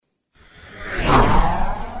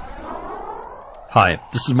Hi,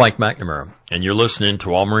 this is Mike McNamara, and you're listening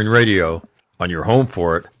to All Marine Radio on your home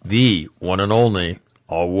for it, the one and only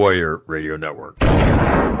All Warrior Radio Network.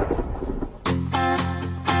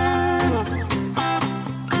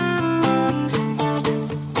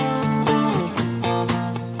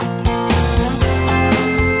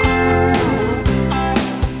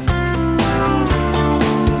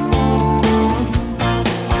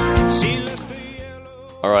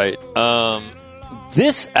 All right.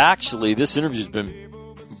 This interview's been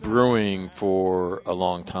brewing for a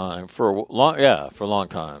long time. For a long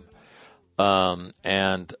time.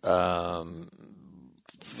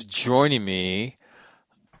 Joining me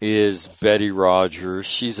is Betty Rogers.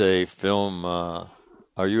 She's a film. Are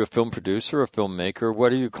you a film producer, a filmmaker? What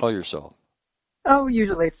do you call yourself? Oh,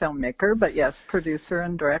 usually filmmaker, but yes, producer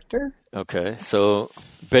and director. Okay, so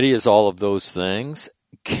Betty is all of those things.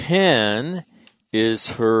 Ken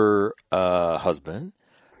is her husband,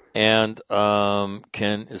 and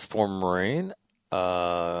Ken is former Marine,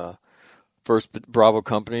 1st Bravo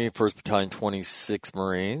Company, 1st Battalion, 26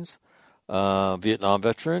 Marines, Vietnam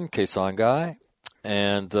veteran, Khe Sanh guy.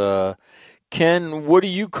 And Ken, what do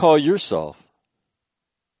you call yourself?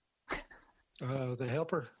 The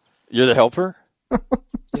helper. You're the helper?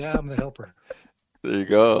 Yeah, I'm the helper. There you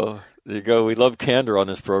go. We love candor on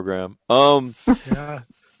this program. Yeah.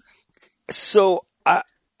 So,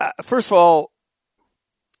 first of all,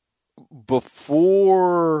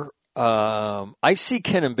 before I see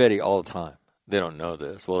Ken and Betty all the time. They don't know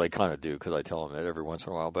this. Well, they kind of do because I tell them it every once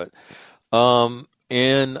in a while. But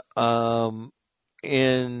in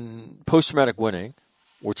post-traumatic winning,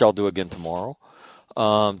 which I'll do again tomorrow,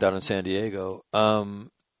 down in San Diego,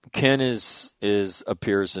 Ken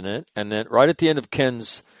appears in it, and then right at the end of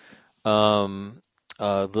Ken's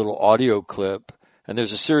little audio clip. And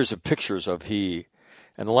there's a series of pictures of he.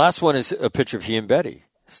 And the last one is a picture of he and Betty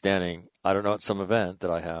standing, I don't know, at some event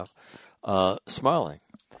that I have, smiling.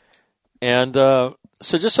 And so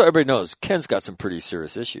just so everybody knows, Ken's got some pretty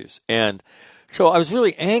serious issues. And so I was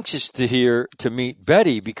really anxious to meet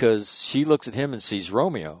Betty because she looks at him and sees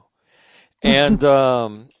Romeo. And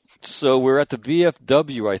so we're at the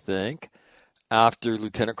VFW, I think, after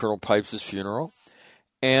Lieutenant Colonel Pipes' funeral.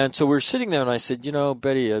 And so we were sitting there, and I said,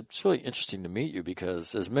 Betty, it's really interesting to meet you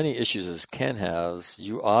because as many issues as Ken has,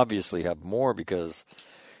 you obviously have more because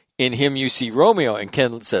in him you see Romeo. And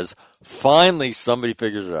Ken says, finally somebody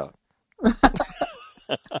figures it out.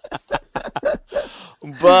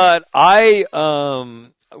 But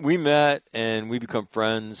we met, and we become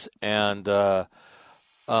friends, and one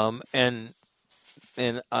of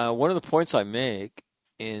the points I make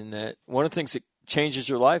in that one of the things that changes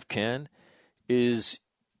your life, Ken, is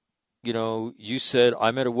you said, I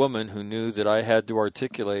met a woman who knew that I had to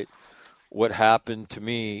articulate what happened to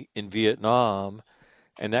me in Vietnam,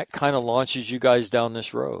 and that kind of launches you guys down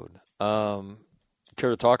this road. Care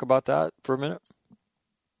to talk about that for a minute?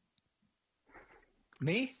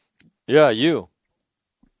 Me? Yeah, you.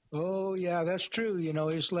 Oh, yeah, that's true.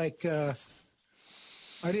 It's like I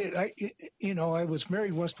was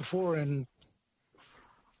married once before, and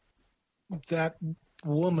that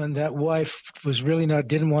woman, that wife, was really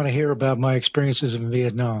didn't want to hear about my experiences in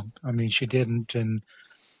Vietnam. I mean, she didn't, and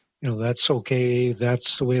that's okay.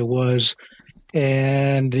 That's the way it was.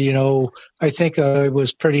 And I think I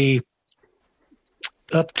was pretty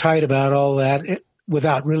uptight about all that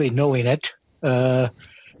without really knowing it.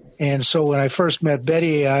 And so when I first met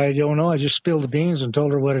Betty, I don't know, I just spilled the beans and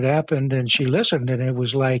told her what had happened, and she listened, and it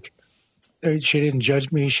was like she didn't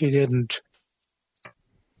judge me. She didn't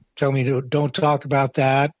tell me don't talk about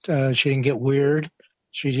that. She didn't get weird.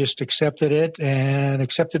 She just accepted it and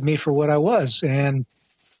accepted me for what I was. And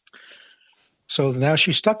so now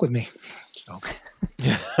she's stuck with me.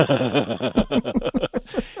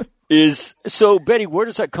 So Betty, where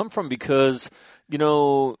does that come from? Because,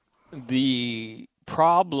 the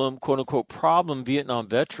problem, quote unquote problem Vietnam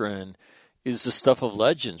veteran is the stuff of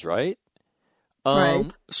legends, right? Right.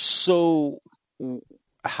 So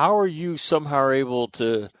how are you somehow able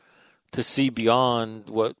to see beyond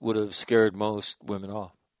what would have scared most women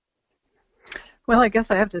off? Well, I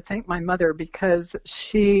guess I have to thank my mother because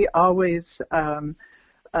she always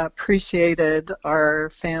appreciated our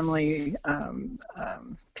family,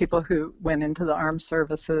 people who went into the armed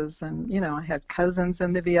services. And, I had cousins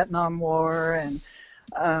in the Vietnam War, and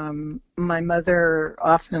my mother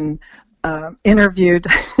often interviewed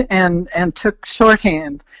and took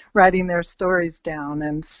shorthand, writing their stories down.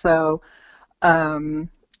 And so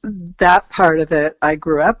that part of it I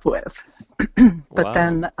grew up with. But Wow.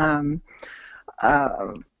 then, and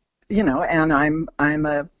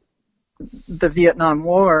the Vietnam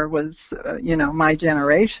War was, my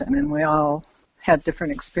generation, and we all had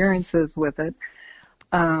different experiences with it.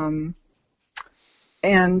 And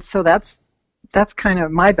so that's kind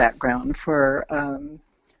of my background for,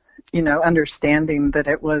 understanding that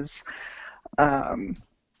it was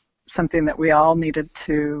something that we all needed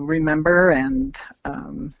to remember and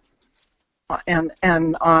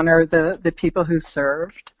honor the people who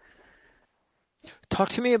served. Talk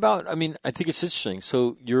to me about, I think it's interesting.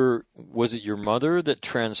 So was it your mother that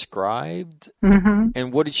transcribed? Mm-hmm.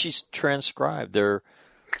 And what did she transcribe?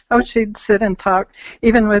 She'd sit and talk,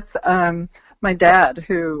 even with my dad,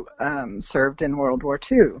 who served in World War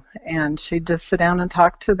II, and she'd just sit down and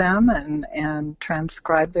talk to them and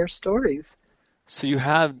transcribe their stories. So you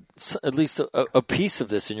have at least a piece of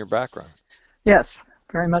this in your background. Yes,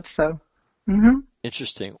 very much so. Mm-hmm.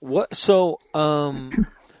 Interesting.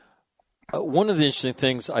 One of the interesting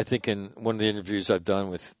things I think in one of the interviews I've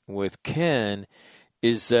done with Ken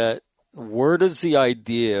is that where does the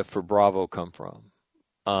idea for Bravo come from?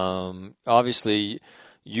 Obviously,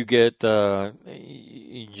 you get a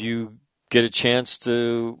chance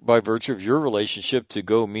to, by virtue of your relationship, to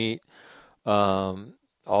go meet all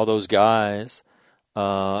those guys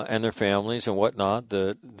and their families and whatnot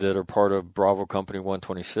that are part of Bravo Company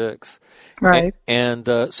 126. Right.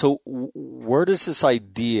 So where does this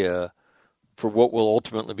idea for what will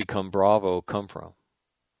ultimately become Bravo come from?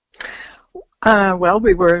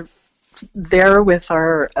 We were there with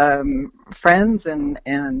our friends and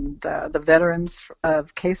the veterans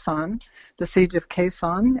of Khe Sanh, the Siege of Khe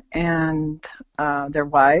Sanh, and their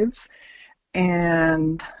wives.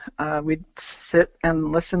 And we'd sit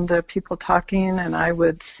and listen to people talking, and I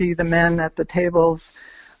would see the men at the tables,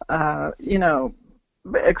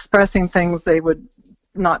 expressing things they would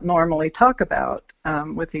not normally talk about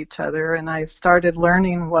with each other. And I started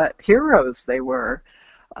learning what heroes they were.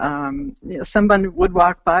 Someone would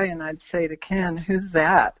walk by and I'd say to Ken, "Who's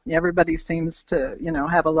that?" Everybody seems to,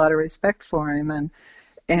 have a lot of respect for him,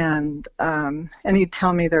 and he'd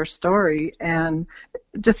tell me their story. And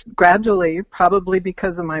just gradually, probably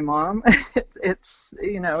because of my mom,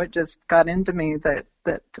 it just got into me that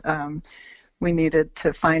we needed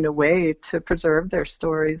to find a way to preserve their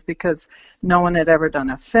stories, because no one had ever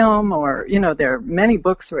done a film, or there are many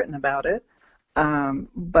books written about it,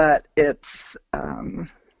 but it's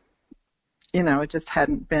it just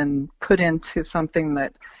hadn't been put into something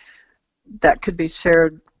that could be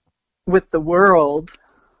shared with the world,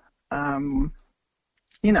 in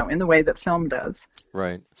the way that film does.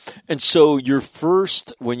 Right. And so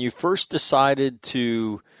when you first decided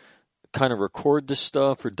to kind of record this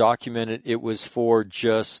stuff or document it, it was for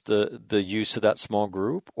just the use of that small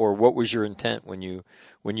group, or what was your intent when you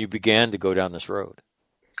began to go down this road?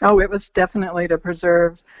 Oh, it was definitely to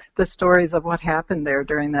preserve the stories of what happened there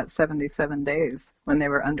during that 77 days when they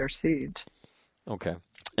were under siege. Okay.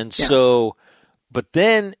 And so, but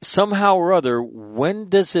then somehow or other, when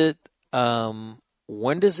does it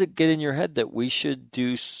get in your head that we should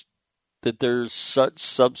do, that there's such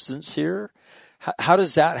substance here? How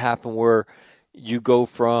does that happen, where you go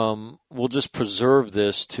from, we'll just preserve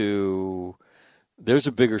this, to there's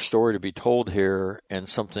a bigger story to be told here, and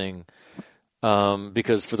something,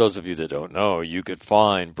 because for those of you that don't know, you could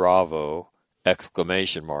find Bravo, !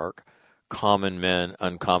 Common Men,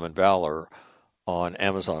 Uncommon Valor on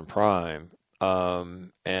Amazon Prime.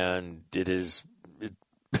 And it is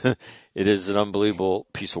an unbelievable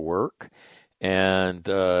piece of work, and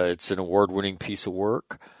it's an award-winning piece of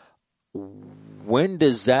work. When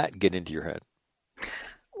does that get into your head?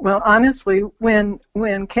 Well, honestly, when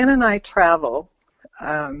Ken and I travel,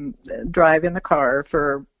 drive in the car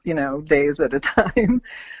for days at a time,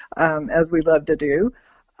 as we love to do,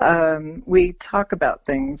 we talk about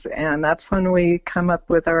things, and that's when we come up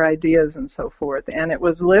with our ideas and so forth. And it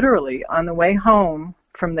was literally on the way home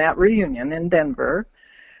from that reunion in Denver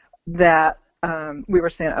that we were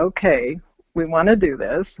saying, okay, we want to do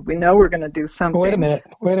this. We know we're going to do something. Wait a minute.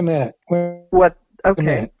 What? Okay. A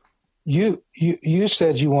minute. You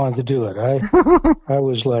said you wanted to do it. I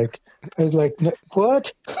was like, no,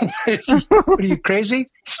 what? What, are you crazy?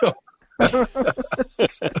 So.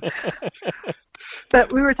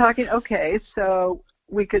 But we were talking, okay, so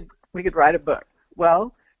we could write a book.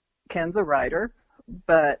 Well, Ken's a writer,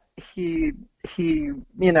 but he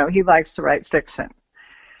likes to write fiction.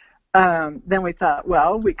 Then we thought,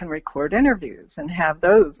 well, we can record interviews and have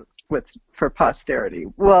those for posterity.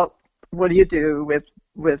 Well, what do you do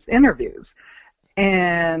with interviews?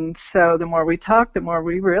 And so the more we talked, the more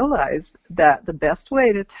we realized that the best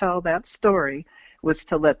way to tell that story was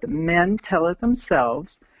to let the men tell it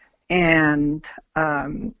themselves, and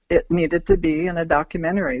it needed to be in a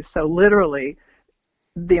documentary. So literally,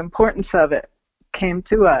 the importance of it came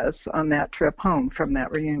to us on that trip home from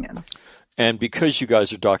that reunion. And because you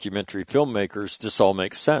guys are documentary filmmakers, this all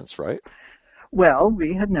makes sense, right? Well,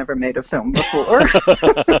 we had never made a film before.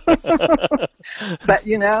 But,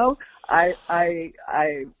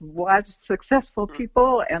 I watch successful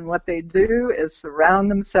people, and what they do is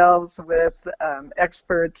surround themselves with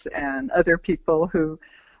experts and other people who,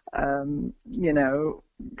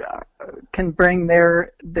 can bring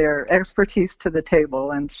their expertise to the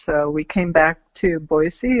table. And so we came back to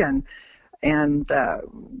Boise and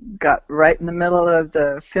got right in the middle of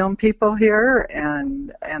the film people here,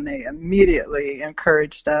 and they immediately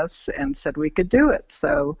encouraged us and said we could do it.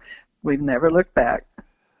 So we've never looked back.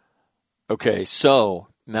 Okay, so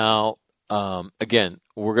now, again,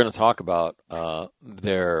 we're going to talk about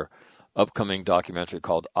their upcoming documentary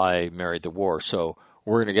called I Married the War. So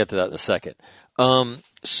we're going to get to that in a second.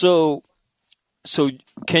 So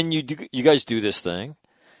can you guys do this thing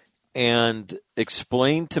and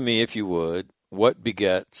explain to me, if you would, what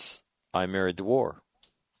begets I Married the War?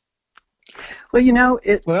 Well,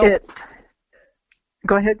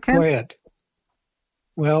 Go ahead, Ken. Go ahead.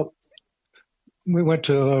 Well, we went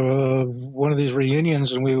to one of these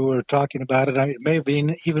reunions and we were talking about it. It may have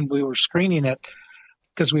been even we were screening it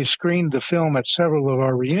because we screened the film at several of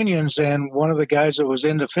our reunions. And one of the guys that was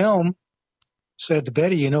in the film said to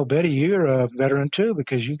Betty, Betty, you're a veteran too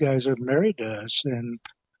because you guys are married to us. And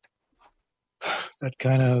that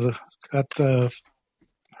kind of got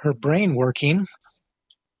her brain working.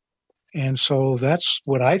 And so that's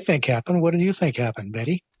what I think happened. What do you think happened,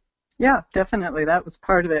 Betty? Yeah, definitely. That was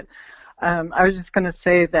part of it. I was just going to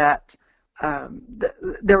say that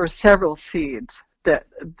there were several seeds that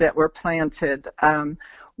were planted.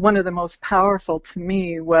 One of the most powerful to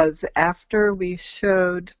me was after we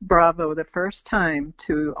showed Bravo the first time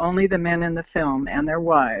to only the men in the film and their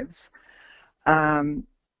wives. One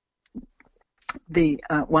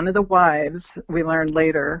of the wives, we learned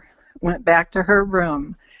later, went back to her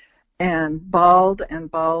room and bawled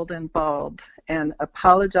and bawled and bawled and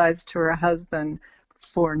apologized to her husband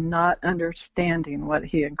for not understanding what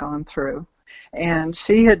he had gone through. And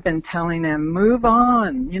she had been telling him, move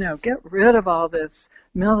on, get rid of all this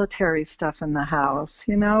military stuff in the house,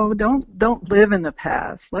 don't live in the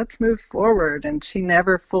past, let's move forward. And she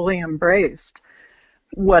never fully embraced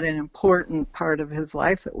what an important part of his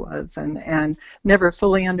life it was, and never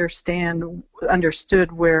fully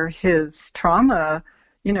understood where his trauma,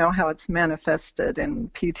 how it's manifested in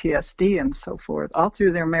PTSD and so forth, all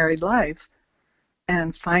through their married life.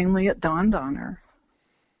 And finally it dawned on her.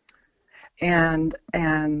 And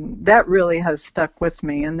that really has stuck with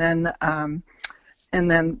me. And then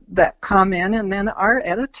that comment, and then our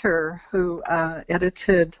editor who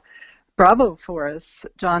edited Bravo for us,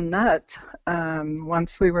 John Nutt,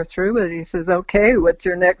 once we were through it, he says, okay, what's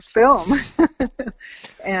your next film?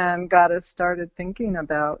 And got us started thinking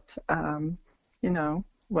about,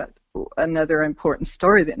 what another important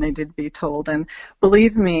story that needed to be told. And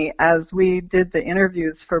believe me, as we did the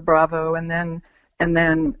interviews for Bravo and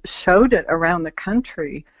then showed it around the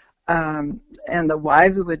country, and the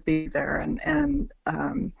wives would be there, and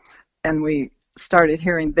we started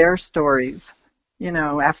hearing their stories.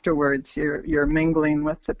 Afterwards you're mingling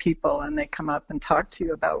with the people and they come up and talk to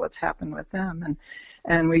you about what's happened with them,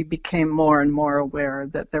 and we became more and more aware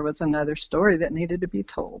that there was another story that needed to be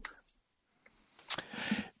told.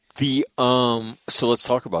 So let's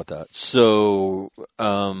talk about that. So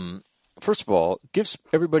first of all, gives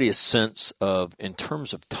everybody a sense of, in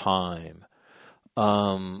terms of time,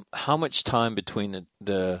 how much time between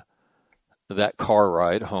that car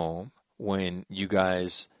ride home when you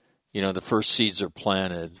guys, the first seeds are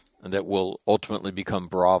planted that will ultimately become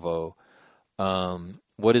Bravo.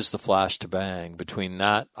 What is the flash to bang between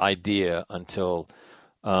that idea until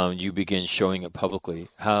you begin showing it publicly?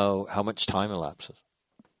 How much time elapses?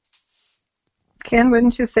 Ken,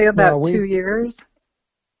 wouldn't you say about 2 years?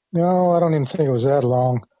 No, I don't even think it was that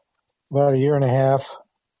long. About a year and a half.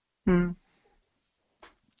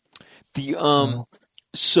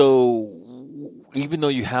 So even though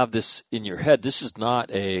you have this in your head, this is not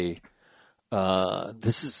I know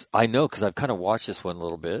because I've kind of watched this one a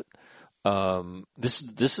little bit.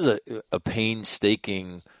 This is a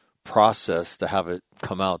painstaking process to have it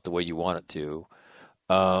come out the way you want it to.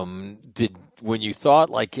 When you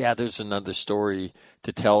thought there's another story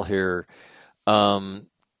to tell here, and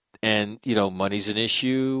money's an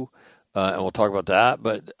issue, and we'll talk about that,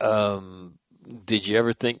 but did you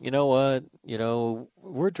ever think,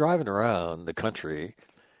 we're driving around the country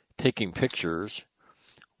taking pictures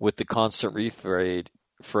with the constant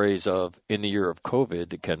phrase of, in the year of COVID,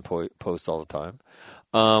 that Ken posts all the time,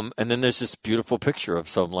 And then there's this beautiful picture of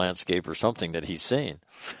some landscape or something that he's seen.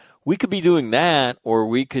 We could be doing that, or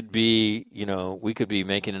we could be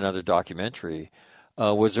making another documentary.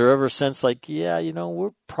 Was there ever a sense like, yeah,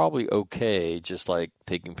 we're probably okay just like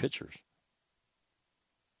taking pictures?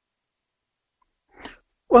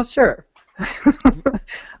 Well, sure.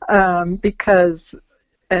 Because,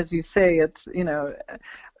 as you say, it's,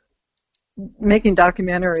 making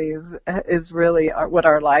documentaries is really what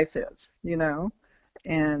our life is,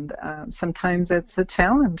 and sometimes it's a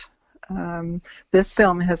challenge. This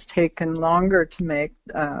film has taken longer to make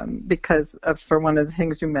because for one of the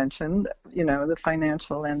things you mentioned, the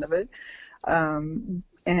financial end of it,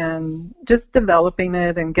 and just developing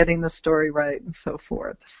it and getting the story right and so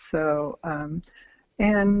forth. So,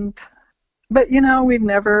 but we've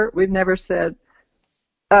never said,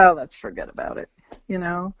 oh, let's forget about it.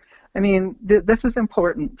 I mean, this is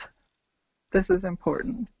important. This is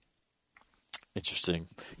important. Interesting.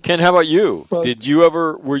 Ken, how about you? Well,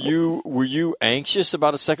 Were you anxious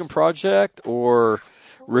about a second project, or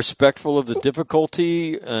respectful of the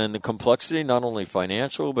difficulty and the complexity, not only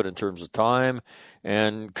financial, but in terms of time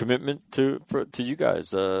and commitment to you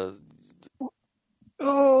guys?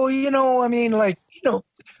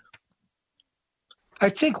 I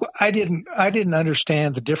think I didn't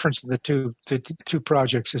understand the difference in the two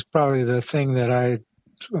projects is probably the thing that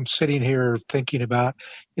I'm sitting here thinking about.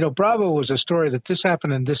 Bravo was a story that this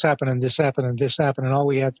happened and this happened and this happened and this happened, and all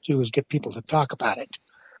we had to do was get people to talk about it,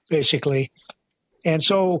 basically. And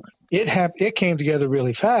so it came together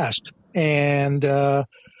really fast. And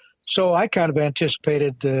so I kind of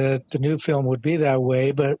anticipated the new film would be that way,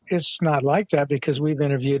 but it's not like that because we've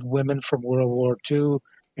interviewed women from World War II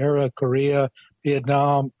era, Korea,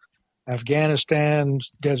 Vietnam, Afghanistan,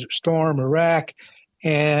 Desert Storm, Iraq,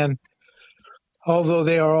 and although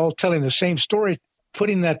they are all telling the same story,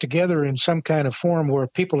 putting that together in some kind of form where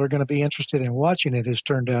people are going to be interested in watching it has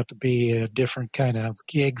turned out to be a different kind of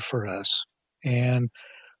gig for us. And,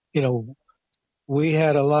 we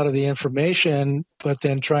had a lot of the information, but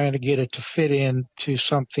then trying to get it to fit into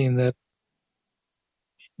something that,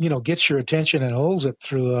 gets your attention and holds it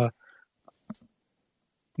through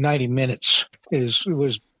 90 minutes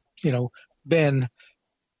was been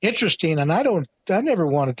interesting. And I never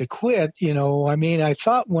wanted to quit. I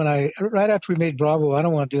thought right after we made Bravo, I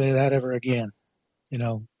don't want to do any of that ever again.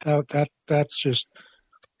 That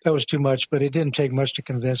was too much, but it didn't take much to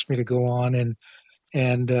convince me to go on.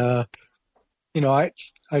 And I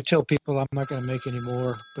tell people I'm not going to make any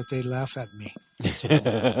more, but they laugh at me.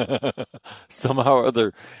 So. Somehow or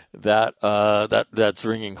other, that's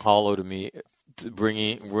ringing hollow to me,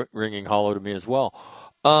 ringing hollow to me as well.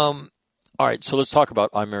 All right, so let's talk about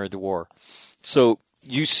I Married the War. So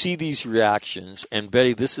you see these reactions, and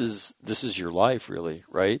Betty, this is your life, really,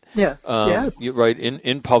 right? Yes. Yes. Right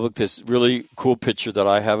in public. This really cool picture that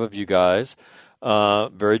I have of you guys,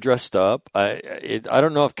 very dressed up. I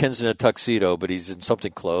don't know if Ken's in a tuxedo, but he's in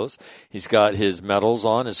something close. He's got his medals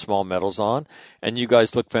on, his small medals on, and you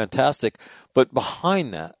guys look fantastic. But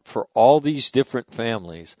behind that, for all these different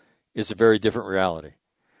families, is a very different reality.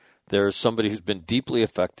 There's somebody who's been deeply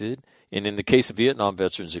affected, and in the case of Vietnam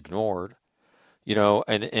veterans, ignored.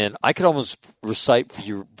 And I could almost recite for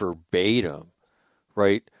you verbatim,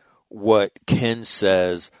 right, what Ken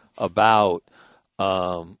says about,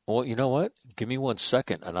 well, you know what? Give me 1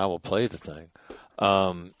 second and I will play the thing.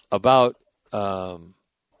 About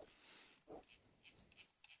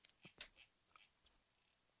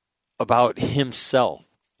himself,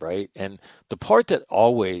 right? And the part that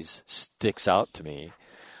always sticks out to me,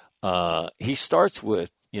 he starts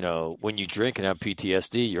with, when you drink and have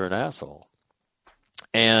PTSD, you're an asshole.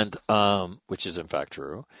 And, which is in fact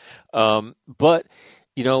true. But,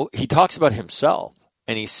 he talks about himself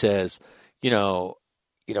and he says,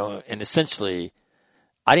 and essentially,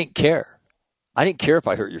 I didn't care. I didn't care if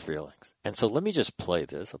I hurt your feelings. And so let me just play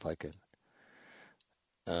this if I could.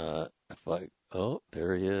 Oh,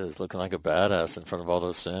 there he is, looking like a badass in front of all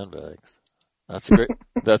those sandbags.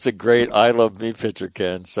 That's a great I Love Me picture,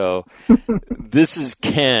 Ken. So this is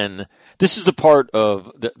Ken. This is the part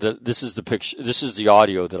of this is the picture. This is the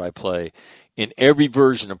audio that I play in every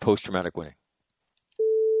version of post-traumatic winning.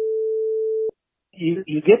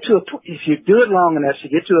 You get to if you do it long enough, you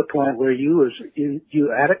get to a point where you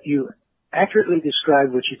accurately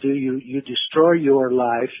describe what you do. You destroy your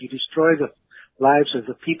life. You destroy the lives of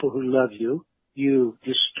the people who love you. You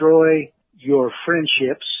destroy your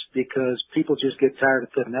friendships because people just get tired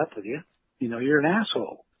of putting up with you. You're an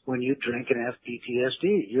asshole. When you drink and have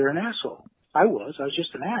PTSD, you're an asshole. I was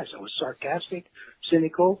just an ass. I was sarcastic,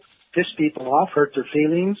 cynical, pissed people off, hurt their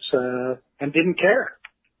feelings, and didn't care.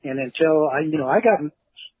 And until I got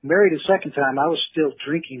married a second time, I was still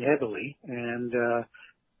drinking heavily, and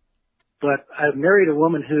but I married a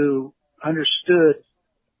woman who understood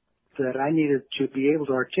that I needed to be able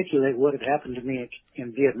to articulate what had happened to me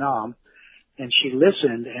in Vietnam, and she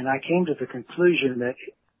listened, and I came to the conclusion that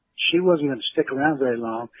she wasn't going to stick around very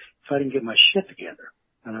long if I didn't get my shit together.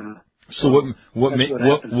 So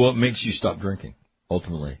what makes you stop drinking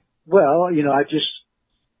ultimately? Well, you know, I just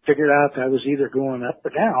figured out I was either going up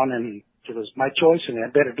or down, and it was my choice, and I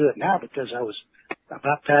better do it now because I was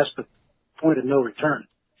about past the point of no return.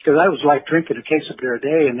 Because I was like drinking a case of beer a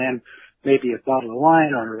day and then maybe a bottle of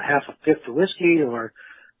wine or half a fifth of whiskey, or,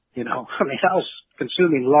 you know, I mean, I was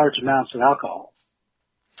consuming large amounts of alcohol.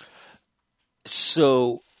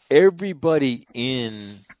 So everybody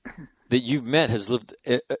that you've met has lived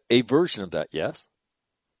a version of that, yes?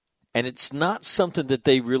 And it's not something that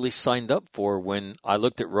they really signed up for. When I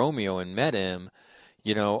looked at Romeo and met him,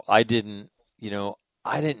 you know, I didn't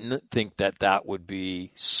think that would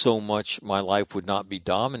be so much. My life would not be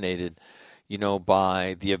dominated, you know,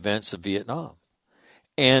 by the events of Vietnam.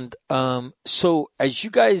 And so as you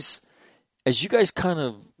guys kind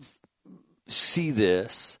of see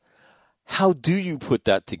this, how do you put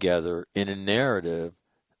that together in a narrative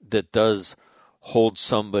that does hold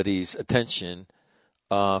somebody's attention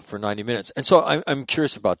for 90 minutes? And so I'm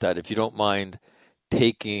curious about that, if you don't mind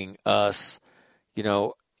taking us, you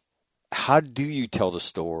know, how do you tell the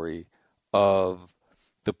story of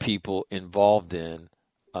the people involved in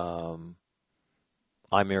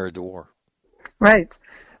I Married the War? Right.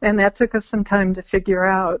 And that took us some time to figure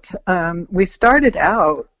out. We started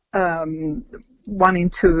out wanting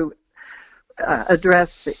to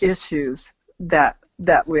address the issues that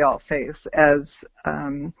we all face as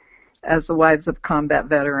the wives of combat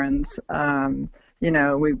veterans. You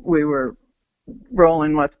know, we were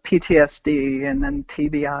rolling with PTSD and then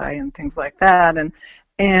TBI and things like that,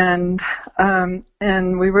 and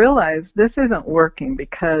we realized this isn't working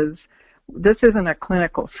because this isn't a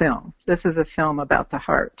clinical film. This is a film about the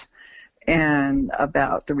heart and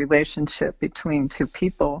about the relationship between two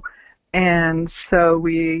people. And so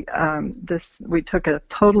we took a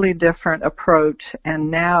totally different approach, and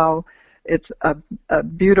now it's a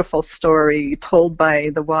beautiful story told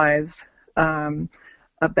by the wives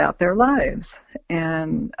about their lives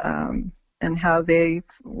and how they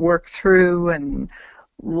work through and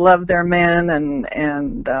love their men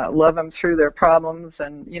and love them through their problems,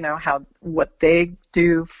 and you know what they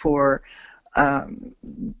do for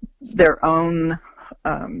their own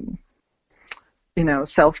you know,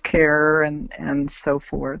 self-care and so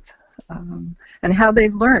forth, and how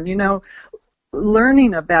they've learned, you know,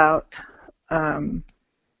 learning about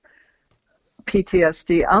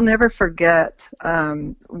PTSD. I'll never forget,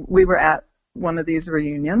 we were at one of these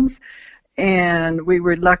reunions, and we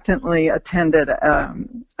reluctantly attended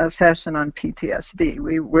a session on PTSD.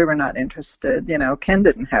 We were not interested. You know, Ken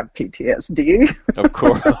didn't have PTSD. Of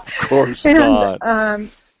course not.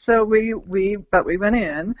 So we went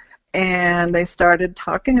in, and they started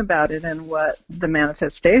talking about it and what the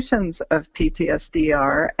manifestations of PTSD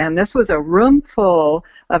are. And this was a room full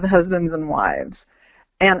of husbands and wives.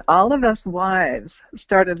 And all of us wives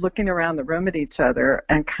started looking around the room at each other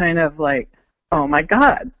and kind of like, oh my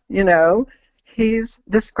God, you know, he's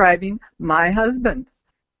describing my husband.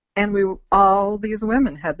 And all these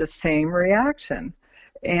women had the same reaction.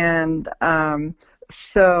 And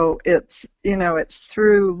so it's, you know, it's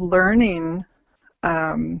through learning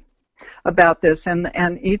about this,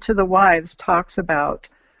 and each of the wives talks about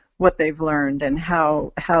what they've learned and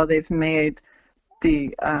how they've made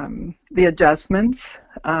the adjustments,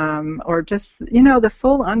 or just, you know, the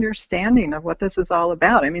full understanding of what this is all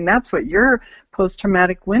about. I mean, that's what your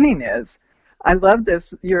post-traumatic winning is. I love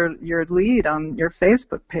this, your lead on your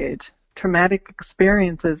Facebook page. Traumatic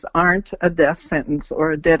experiences aren't a death sentence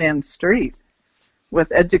or a dead-end street.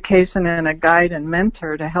 With education and a guide and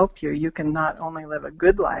mentor to help you, you can not only live a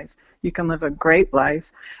good life, you can live a great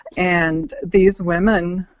life. And these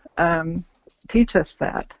women teach us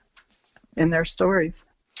that in their stories.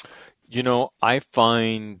 You know, I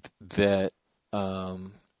find that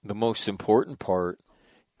the most important part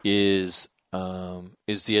is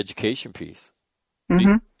the education piece.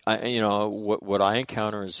 Mm-hmm. You know, what I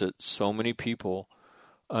encounter is that so many people,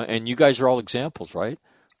 and you guys are all examples, right?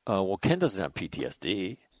 Well, Ken doesn't have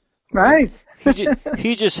PTSD. Right.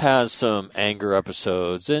 He just has some anger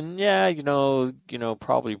episodes, and yeah, you know,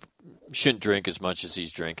 probably shouldn't drink as much as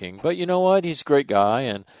he's drinking. But you know what? He's a great guy,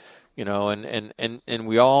 and you know, and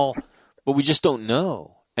we all, but we just don't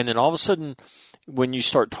know. And then all of a sudden, when you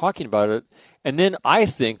start talking about it, and then I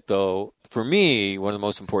think, though, for me, one of the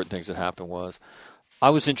most important things that happened was I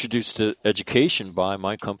was introduced to education by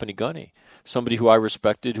my company gunny, somebody who I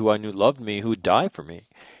respected, who I knew loved me, who would die for me.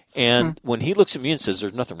 And when he looks at me and says,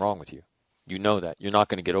 there's nothing wrong with you, you know that. You're not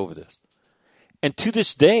going to get over this. And to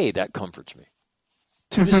this day, that comforts me.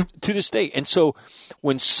 To this day. And so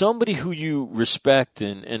when somebody who you respect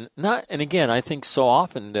and again, I think so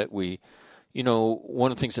often that we,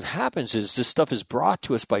 one of the things that happens is this stuff is brought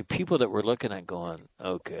to us by people that we're looking at going,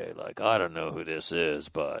 okay, like, I don't know who this is,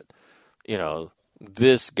 but,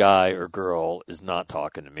 this guy or girl is not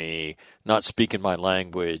talking to me, not speaking my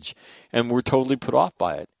language, and we're totally put off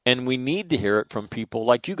by it. And we need to hear it from people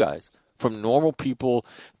like you guys, from normal people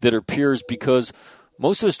that are peers, because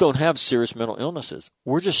most of us don't have serious mental illnesses.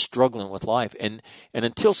 We're just struggling with life. And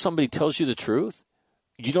until somebody tells you the truth,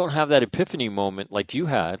 you don't have that epiphany moment like you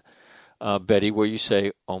had, Betty, where you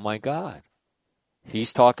say, oh, my God,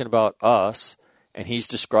 he's talking about us, and he's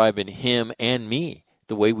describing him and me,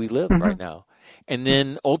 the way we live right now. And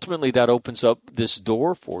then ultimately that opens up this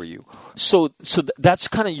door for you. So that's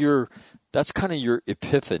kind of your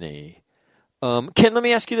epiphany. Ken, let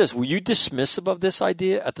me ask you this. Were you dismissive of this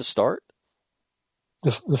idea at the start?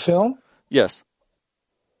 The film? Yes.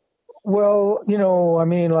 Well, I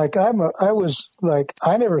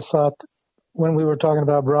never thought, when we were talking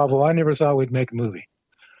about Bravo, I never thought we'd make a movie.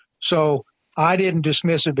 So I didn't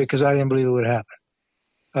dismiss it because I didn't believe it would happen.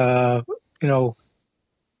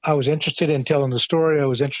 I was interested in telling the story. I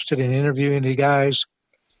was interested in interviewing the guys.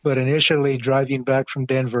 But initially, driving back from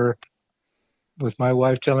Denver with my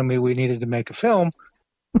wife telling me we needed to make a film,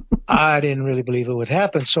 I didn't really believe it would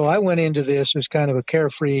happen. So I went into this as kind of a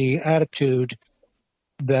carefree attitude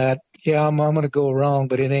that, I'm going to go wrong,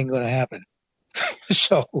 but it ain't going to happen.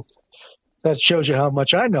 So that shows you how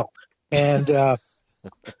much I know. And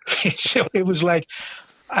so it was like,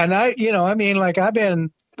 and I'm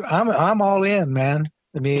all in, man.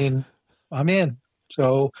 I mean, I'm in.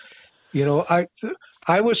 So, I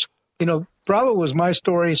was, Bravo was my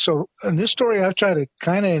story. So in this story, I've tried to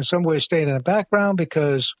kind of in some way stay in the background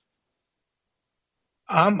because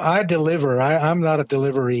I deliver. I'm not a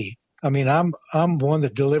deliveree. I mean, I'm one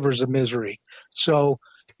that delivers the misery. So,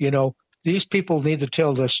 these people need to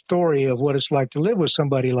tell the story of what it's like to live with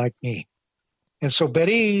somebody like me. And so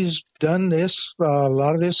Betty's done this, a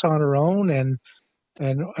lot of this on her own,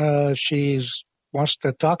 and she's wants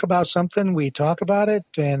to talk about something, we talk about it,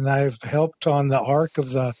 and I've helped on the arc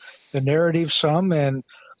of the narrative some, and,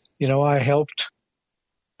 I helped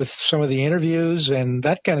with some of the interviews and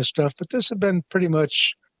that kind of stuff, but this has been pretty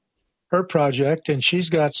much her project, and she's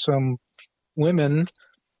got some women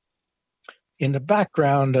in the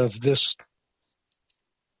background of this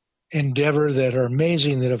endeavor that are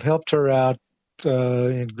amazing, that have helped her out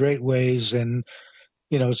in great ways, and,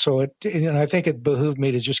 so I think it behooved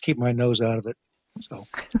me to just keep my nose out of it. So,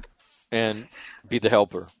 and be the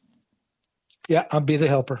helper. Yeah, I'll be the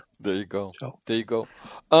helper. There you go. So. There you go.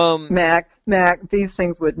 Mac, these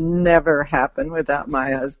things would never happen without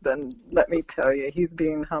my husband. Let me tell you, he's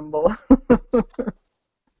being humble.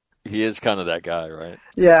 He is kind of that guy, right?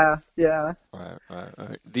 Yeah. Right.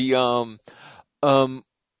 The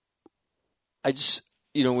I just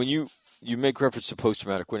when you make reference to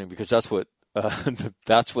post-traumatic winning, because that's what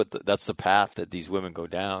that's the path that these women go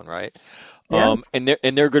down, right? Yes. And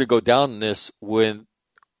they're going to go down this when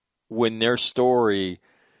their story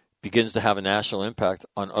begins to have a national impact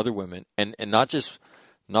on other women, and not just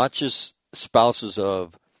spouses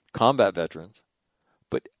of combat veterans,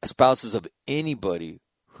 but spouses of anybody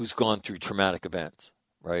who's gone through traumatic events,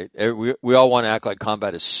 right? We all want to act like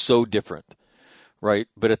combat is so different, right?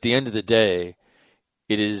 But at the end of the day,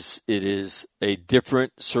 it is a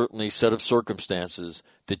different, certainly, set of circumstances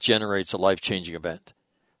that generates a life-changing event,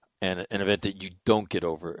 and an event that you don't get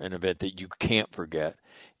over, an event that you can't forget,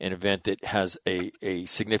 an event that has a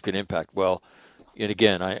significant impact. Well, and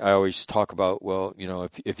again, I always talk about,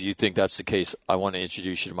 if you think that's the case, I want to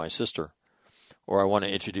introduce you to my sister, or I want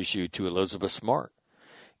to introduce you to Elizabeth Smart.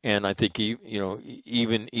 And I think,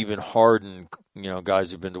 even hardened,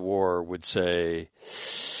 guys who've been to war would say,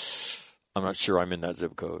 I'm not sure I'm in that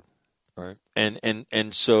zip code, right?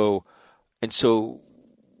 And so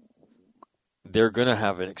they're going to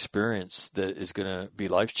have an experience that is going to be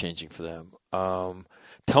life-changing for them.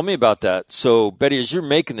 Tell me about that. So, Betty, as you're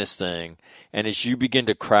making this thing, and as you begin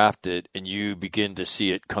to craft it, and you begin to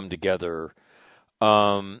see it come together,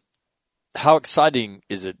 how exciting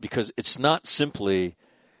is it? Because it's not simply,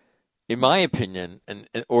 in my opinion,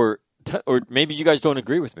 or maybe you guys don't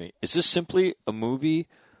agree with me, is this simply a movie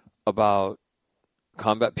about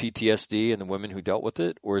combat PTSD and the women who dealt with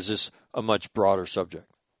it, or is this a much broader subject?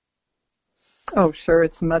 Oh, sure.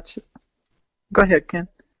 It's much. Go ahead, Ken.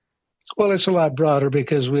 Well, it's a lot broader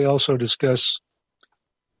because we also discuss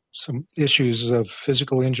some issues of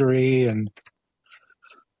physical injury and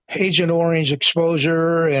Agent Orange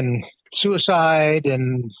exposure and suicide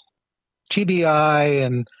and TBI,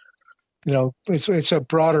 and it's a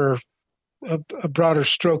broader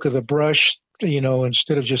stroke of the brush.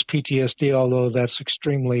 Instead of just PTSD, although that's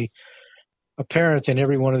extremely apparent in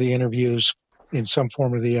every one of the interviews in some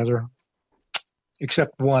form or the other,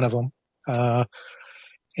 except one of them.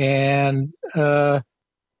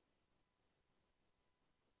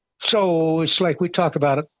 So it's like we talk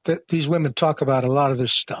about it, that these women talk about a lot of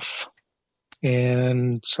this stuff.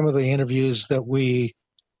 And some of the interviews that we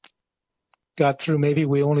got through, maybe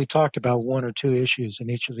we only talked about one or two issues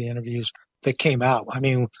in each of the interviews that came out. I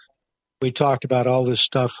mean, we talked about all this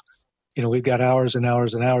stuff. We've got hours and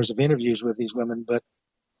hours and hours of interviews with these women, but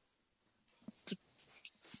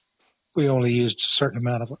we only used a certain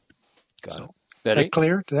amount of it. Got it. Betty? Is that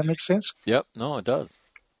clear? Does that make sense? Yep. No, it does.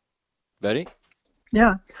 Betty?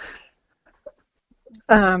 Yeah.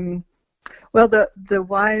 Well, the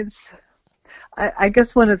wives, I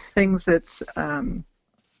guess one of the things that's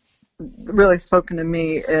really spoken to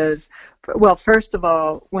me is, well, first of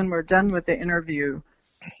all, when we're done with the interview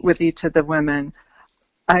with each of the women,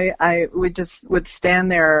 we just would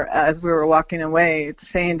stand there as we were walking away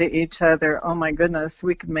saying to each other, oh my goodness,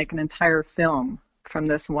 we could make an entire film from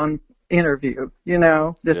this one interview,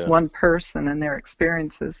 this Yes. one person and their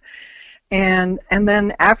experiences. And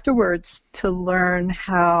then afterwards to learn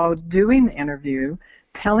how doing the interview,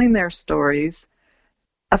 telling their stories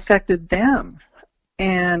affected them.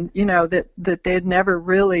 And, that they'd never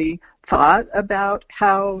really thought about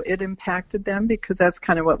how it impacted them, because that's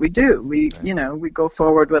kind of what we do. We go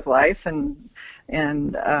forward with life and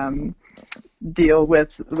deal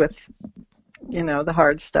with the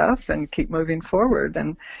hard stuff and keep moving forward.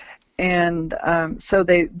 And so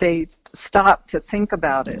they stopped to think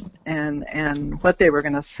about it and what they were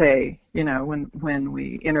going to say, when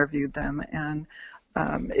we interviewed them. And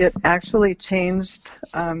it actually changed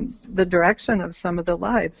the direction of some of the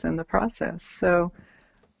lives in the process. So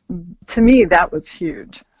to me, that was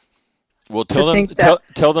huge. Well, tell them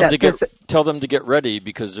to get ready,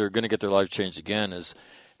 because they're going to get their life changed again. As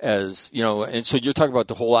and so you're talking about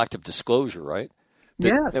the whole act of disclosure, right?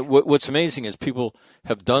 Yes. What's amazing is people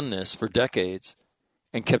have done this for decades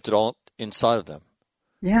and kept it all inside of them.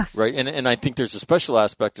 Yes. Right. And I think there's a special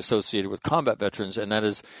aspect associated with combat veterans, and that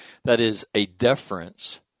is a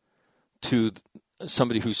deference to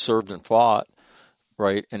somebody who served and fought,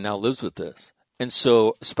 right, and now lives with this. And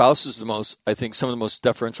so spouses I think some of the most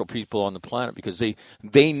deferential people on the planet, because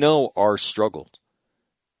they know our struggles,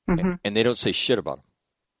 Mm-hmm. and they don't say shit about them.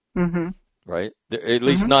 Mm-hmm. Right? At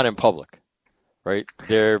least not in public. Right?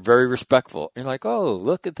 They're very respectful. You're like, oh,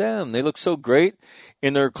 look at them. They look so great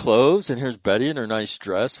in their clothes. And here's Betty in her nice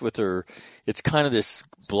dress with her, it's kind of this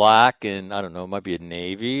black and, I don't know, it might be a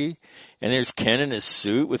navy. And there's Ken in his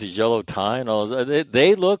suit with his yellow tie and all those.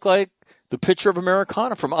 They look like the picture of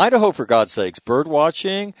Americana from Idaho, for God's sakes. Bird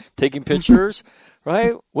watching, taking pictures,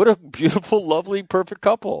 right? What a beautiful, lovely, perfect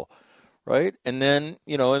couple, right? And then,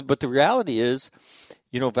 but the reality is,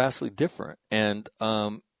 vastly different. And,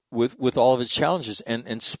 with all of its challenges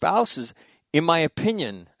and spouses, in my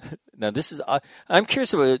opinion, now this is, I'm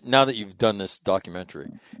curious about it now that you've done this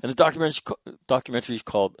documentary, and the documentary is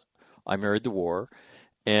called I Married the War,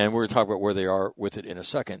 and we're going to talk about where they are with it in a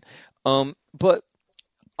second. But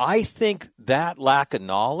I think that lack of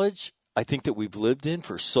knowledge, I think that we've lived in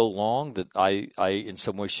for so long that I in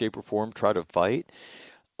some way, shape, or form try to fight,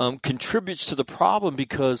 contributes to the problem,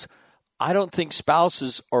 because I don't think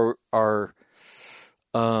spouses are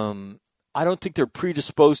I don't think they're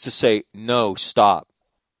predisposed to say, no, stop.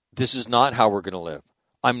 This is not how we're going to live.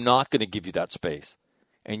 I'm not going to give you that space.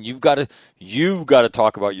 And you've got to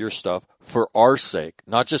talk about your stuff for our sake,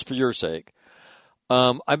 not just for your sake.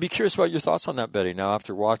 I'd be curious about your thoughts on that, Betty, now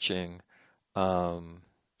after watching,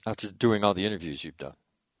 after doing all the interviews you've done.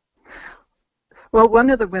 Well, one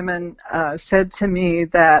of the women said to me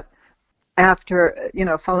that after,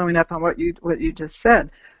 following up on what you just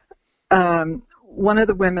said, one of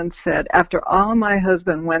the women said, after all my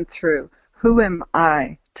husband went through, who am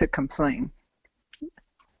I to complain?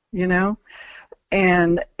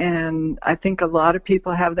 And I think a lot of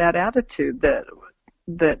people have that attitude that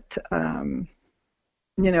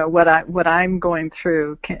what I'm going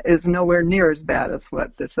through is nowhere near as bad as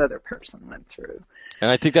what this other person went through.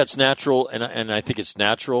 And I think that's natural, and I think it's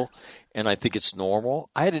natural, and I think it's normal.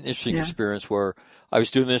 I had an interesting experience where I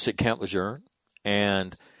was doing this at Camp Lejeune,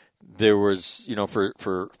 and there was,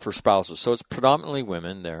 for spouses. So it's predominantly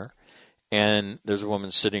women there, and there's a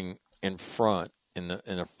woman sitting in front, in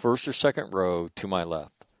the first or second row to my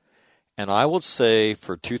left. And I will say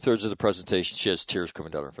for 2/3 of the presentation, she has tears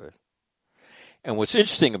coming down her face. And what's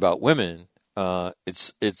interesting about women, they're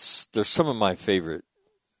some of my favorite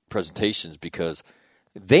presentations because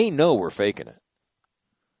they know we're faking it.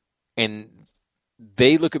 And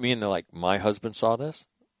they look at me and they're like, "My husband saw this?"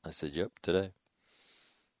 I said, "Yep, today."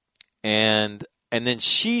 And then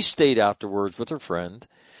she stayed afterwards with her friend,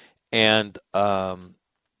 and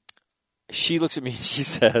she looks at me and she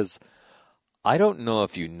says, "I don't know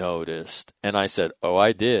if you noticed." And I said, "Oh,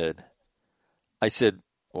 I did." I said,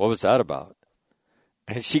 "What was that about?"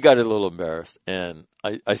 And she got a little embarrassed. And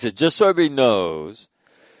I said, "Just so everybody knows,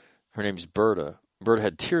 her name's Berta." Berta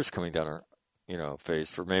had tears coming down her, face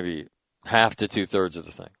for maybe half to 2/3 of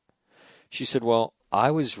the thing. She said, "Well,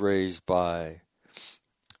 I was raised by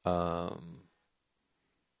a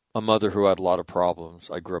mother who had a lot of problems.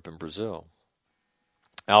 I grew up in Brazil,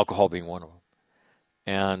 alcohol being one of them.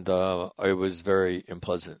 And it was very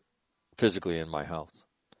unpleasant physically in my house.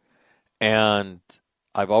 And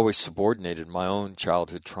I've always subordinated my own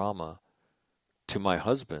childhood trauma to my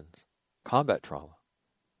husband's combat trauma.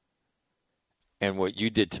 And what you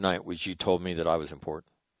did tonight was you told me that I was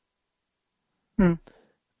important."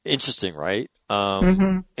 Interesting, right?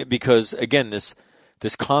 Because again, this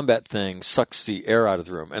combat thing sucks the air out of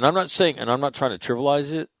the room. And I'm not saying, and I'm not trying to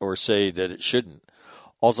trivialize it or say that it shouldn't.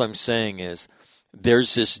 All I'm saying is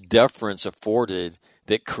there's this deference afforded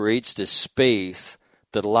that creates this space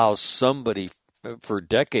that allows somebody for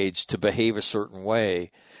decades to behave a certain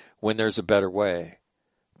way when there's a better way.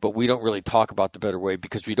 But we don't really talk about the better way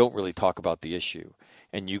because we don't really talk about the issue.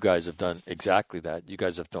 And you guys have done exactly that. You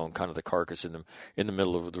guys have thrown kind of the carcass in the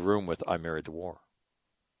middle of the room with "I Married the War."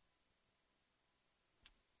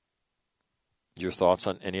 Your thoughts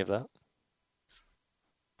on any of that?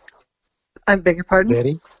 I beg your pardon?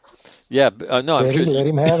 Betty? Yeah, no, I'm Betty, kidding. let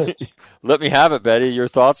him have it. Let me have it, Betty. Your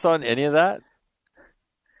thoughts on any of that?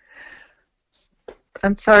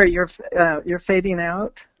 I'm sorry, you're fading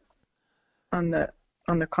out on the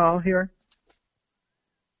call here.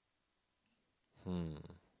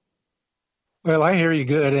 Well, I hear you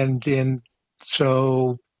good, and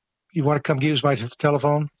so you want to come use my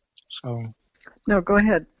telephone? So No, go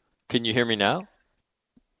ahead. Can you hear me now?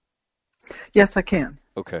 Yes, I can.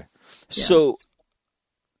 Okay. So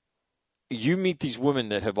you meet these women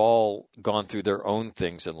that have all gone through their own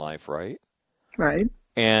things in life, right? Right.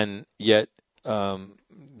 And yet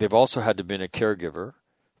they've also had to be a caregiver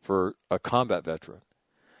for a combat veteran.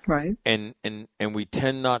 Right. And we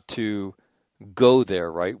tend not to go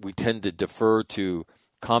there, right? We tend to defer to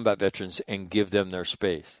combat veterans and give them their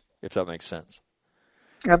space, if that makes sense.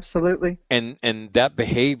 Absolutely. And that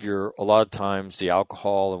behavior, a lot of times, the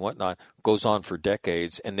alcohol and whatnot, goes on for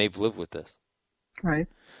decades, and they've lived with this. Right.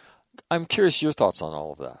 I'm curious your thoughts on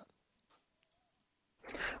all of that.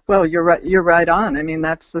 Well, you're right. You're right on. I mean,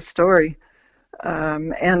 that's the story,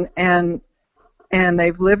 and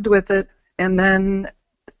they've lived with it, and then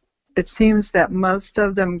it seems that most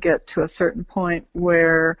of them get to a certain point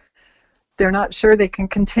where they're not sure they can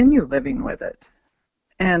continue living with it,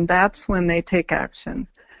 and that's when they take action.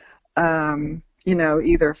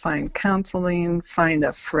 Either find counseling, find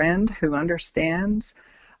a friend who understands.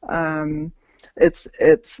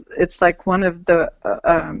 It's like one of the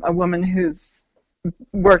a woman who's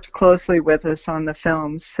worked closely with us on the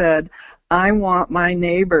film said, "I want my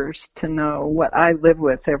neighbors to know what I live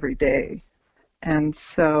with every day," and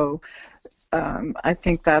so I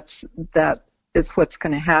think that is what's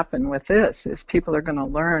going to happen with this. Is people are going to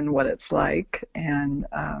learn what it's like and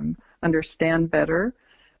understand better,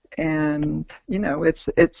 and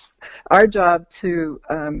it's our job to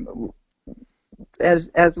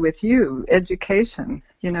as with you, education.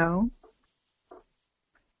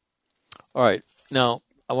 All right. Now,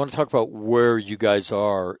 I want to talk about where you guys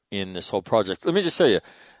are in this whole project. Let me just tell you,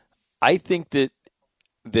 I think that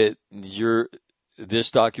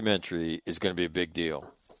this documentary is going to be a big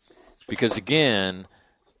deal. Because, again,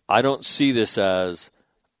 I don't see this as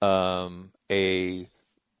I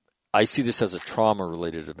see this as a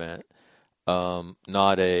trauma-related event,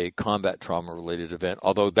 not a combat trauma-related event,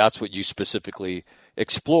 although that's what you specifically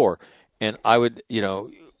explore. And I would,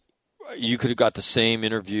 you could have got the same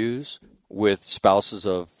interviews with spouses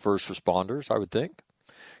of first responders, I would think.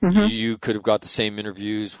 Mm-hmm. You could have got the same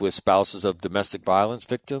interviews with spouses of domestic violence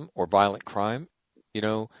victim or violent crime.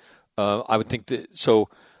 I would think that. So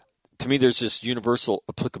to me, there's this universal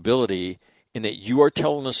applicability in that you are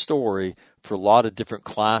telling a story for a lot of different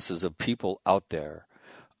classes of people out there.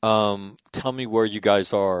 Tell me where you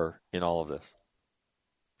guys are in all of this.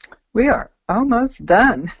 We are almost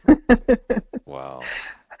done. Wow.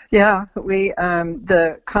 Yeah, we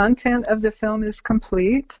the content of the film is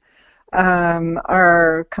complete.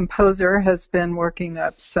 Our composer has been working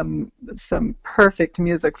up some perfect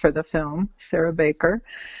music for the film, Sarah Baker,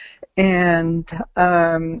 and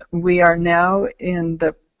we are now in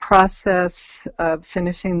the process of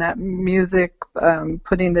finishing that music,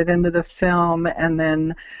 putting it into the film, and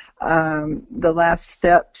then the last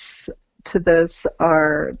steps to this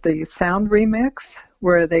are the sound remix,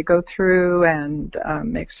 where they go through and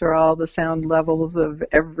make sure all the sound levels of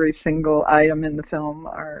every single item in the film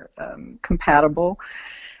are compatible.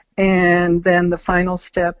 And then the final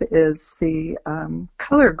step is the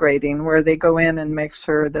color grading, where they go in and make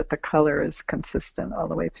sure that the color is consistent all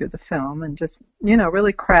the way through the film, and just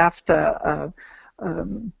really craft a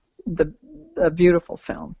beautiful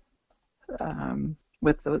film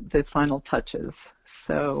with the final touches.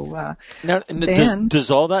 So now, Dan,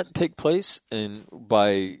 does all that take place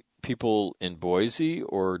by people in Boise,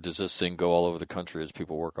 or does this thing go all over the country as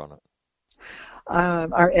people work on it?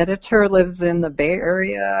 Our editor lives in the Bay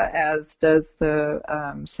Area, as does the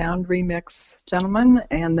sound remix gentleman,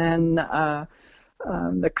 and then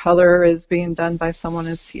the color is being done by someone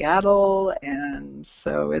in Seattle, and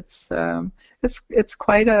so it's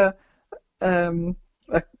quite a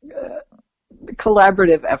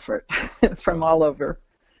collaborative effort from all over.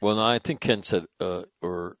 Well, no, I think Ken said,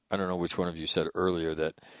 or I don't know which one of you said earlier,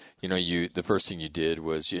 that the first thing you did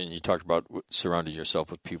was you talked about surrounding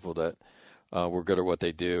yourself with people that were good at what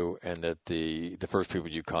they do, and that the first people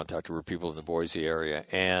you contacted were people in the Boise area,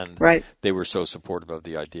 and right. They were so supportive of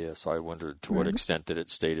the idea. So I wondered to what extent that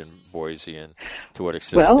it stayed in Boise, and to what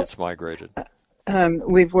extent it's migrated.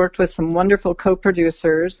 We've worked with some wonderful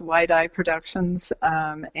co-producers, Wide Eye Productions,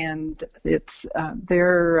 and it's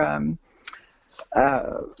their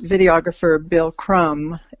videographer Bill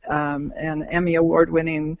Crum, an Emmy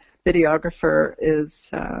Award-winning videographer,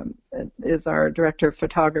 is our director of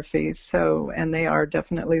photography. So, and they are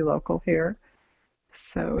definitely local here.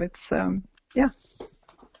 So it's yeah.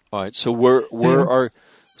 All right. So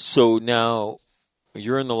so now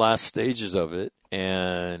you're in the last stages of it,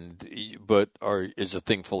 but is the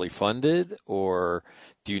thing fully funded, or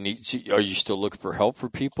are you still looking for help for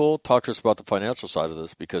people? Talk to us about the financial side of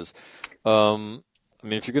this, because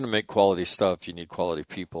if you're going to make quality stuff, you need quality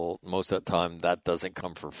people. Most of the time, that doesn't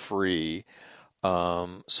come for free.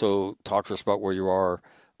 So talk to us about where you are,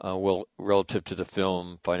 relative to the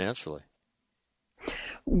film financially.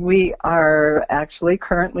 We are actually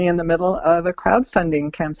currently in the middle of a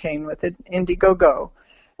crowdfunding campaign with Indiegogo,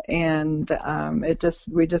 and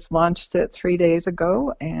we just launched it 3 days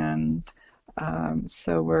ago, and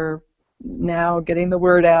so we're now getting the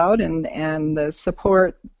word out, and the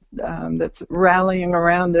support that's rallying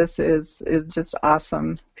around us is just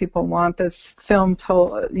awesome. People want this film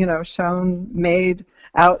shown, made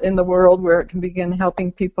out in the world where it can begin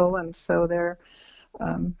helping people, and so they're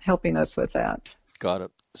helping us with that. Got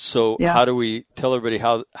it. So How do we tell everybody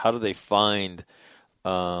how do they find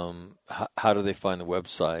how do they find the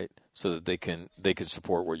website so that they can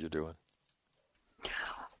support what you're doing?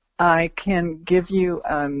 I can give you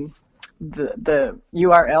the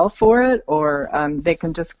URL for it, or they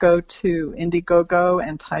can just go to Indiegogo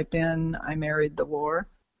and type in "I Married the War."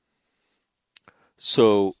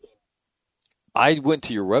 So I went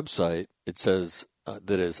to your website. It says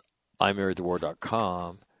that is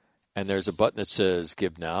imarriedthewar.com. And there's a button that says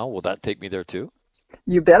 "Give Now." Will that take me there too?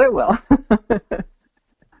 You bet it will.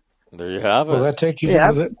 There you have it. Will that take you? Yeah.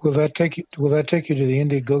 Will that take you to the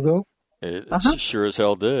Indiegogo? It sure as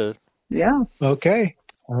hell did. Yeah. Okay.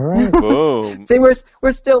 All right. Boom. See,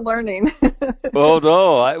 we're still learning.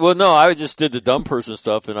 I just did the dumb person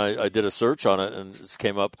stuff, and I did a search on it, and it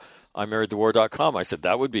came up imarriedthewar.com. I said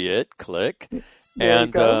that would be it. Click.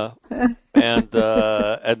 And then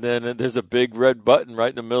there's a big red button right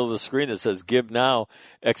in the middle of the screen that says "Give Now!" !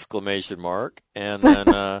 And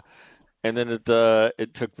then and then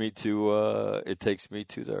it takes me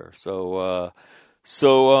to there. So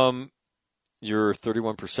you're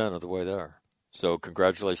 31% of the way there. So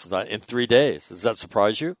congratulations in 3 days. Does that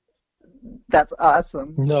surprise you? That's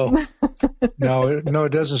awesome. No,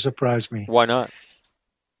 it doesn't surprise me. Why not?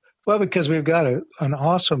 Well, because we've got an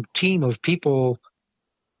awesome team of people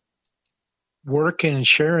working and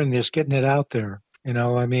sharing this, getting it out there.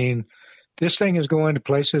 This thing is going to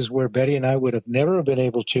places where Betty and I would have never been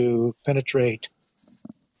able to penetrate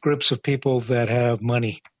groups of people that have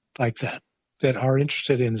money like that are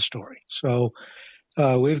interested in the story. So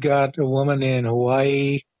we've got a woman in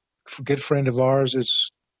Hawaii, a good friend of ours,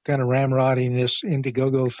 is kind of ramrodding this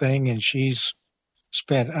Indiegogo thing, and she's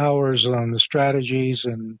spent hours on the strategies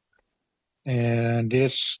and And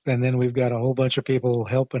then we've got a whole bunch of people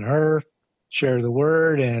helping her share the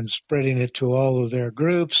word and spreading it to all of their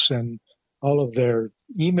groups and all of their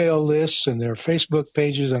email lists and their Facebook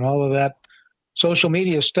pages and all of that social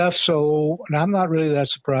media stuff. So I'm not really that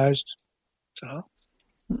surprised. So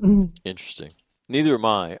Interesting. Neither am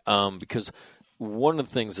I, because one of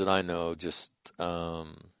the things that I know just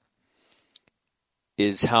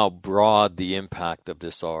is how broad the impact of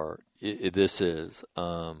this is.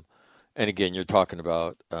 And again, you're talking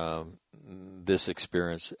about this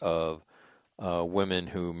experience of women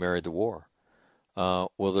who married the war.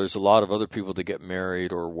 Well, there's a lot of other people that get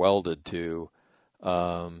married or welded to,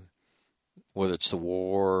 whether it's the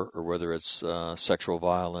war or whether it's sexual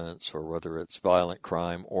violence or whether it's violent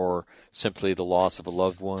crime or simply the loss of a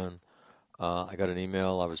loved one. I got an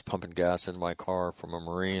email. I was pumping gas in my car from a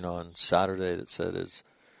Marine on Saturday that said his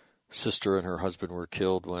sister and her husband were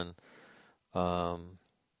killed when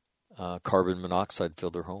carbon monoxide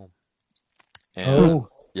filled their home. And,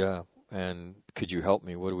 yeah. And could you help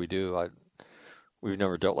me? What do we do? We've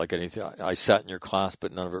never dealt like anything. I sat in your class,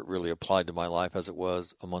 but none of it really applied to my life as it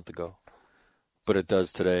was a month ago. But it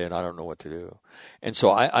does today, and I don't know what to do. And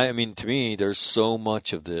so, I mean, to me, there's so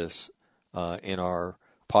much of this in our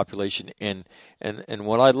population. And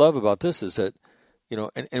what I love about this is that,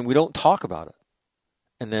 and we don't talk about it.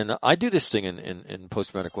 And then I do this thing in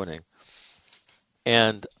post-traumatic winning,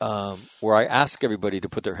 and where I ask everybody to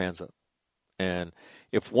put their hands up. And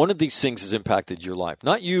if one of these things has impacted your life,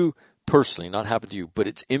 not you personally, not happened to you, but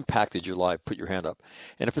it's impacted your life, put your hand up.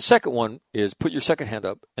 And if a second one is put your second hand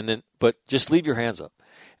up, but just leave your hands up.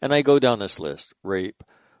 And I go down this list: rape,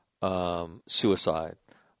 suicide,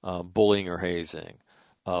 bullying or hazing,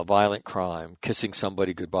 violent crime, kissing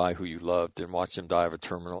somebody goodbye who you loved and watch them die of a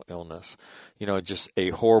terminal illness, just a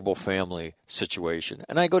horrible family situation.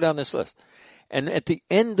 And I go down this list. And at the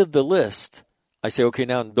end of the list, I say, okay,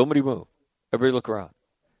 now nobody move. Everybody look around.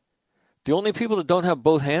 The only people that don't have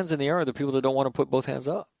both hands in the air are the people that don't want to put both hands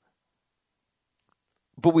up.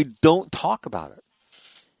 But we don't talk about it.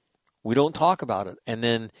 We don't talk about it. And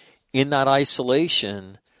then in that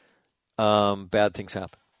isolation, bad things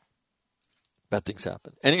happen. Bad things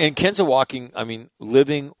happen. And Ken's a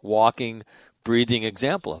living, walking, breathing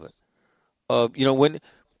example of it.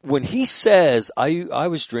 When he says, I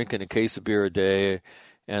was drinking a case of beer a day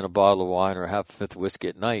and a bottle of wine or half a fifth of whiskey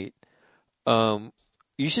at night,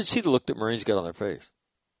 you should see the look that Marines get on their face.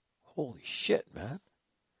 Holy shit, man.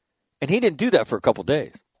 And he didn't do that for a couple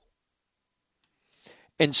days.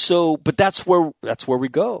 And so, but that's where we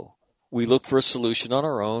go. We look for a solution on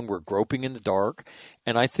our own. We're groping in the dark.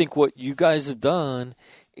 And I think what you guys have done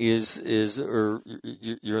or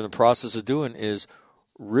you're in the process of doing is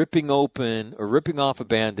ripping off a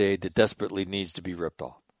Band-Aid that desperately needs to be ripped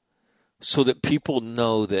off. So that people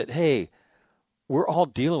know that, hey, we're all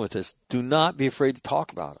dealing with this. Do not be afraid to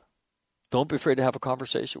talk about it. Don't be afraid to have a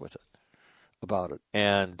conversation with it about it.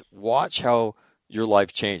 And watch how your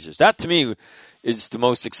life changes. That, to me, is the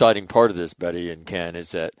most exciting part of this, Betty and Ken,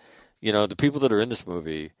 is that, the people that are in this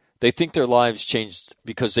movie, they think their lives changed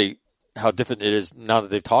because how different it is now that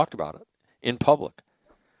they've talked about it in public.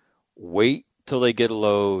 Wait till they get a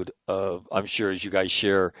load of, I'm sure as you guys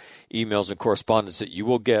share emails and correspondence that you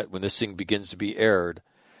will get when this thing begins to be aired,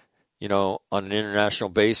 on an international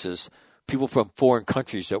basis, people from foreign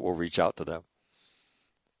countries that will reach out to them.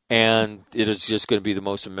 And it is just going to be the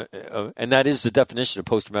most, and that is the definition of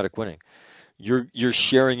post-traumatic winning. You're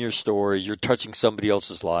sharing your story. You're touching somebody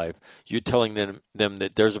else's life. You're telling them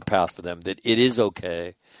that there's a path for them, that it is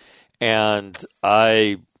okay. And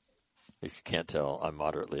if you can't tell, I'm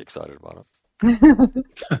moderately excited about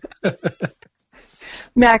it.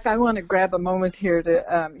 Mac, I want to grab a moment here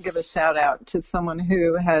to give a shout out to someone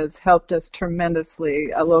who has helped us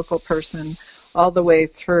tremendously, a local person, all the way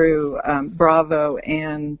through Bravo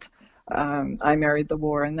and I Married the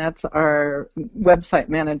War, and that's our website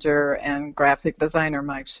manager and graphic designer,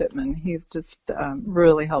 Mike Shipman. He's just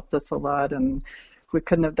really helped us a lot, and we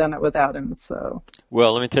couldn't have done it without him. So,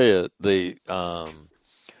 well, let me tell you,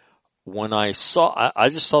 when I just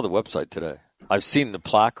saw the website today. I've seen the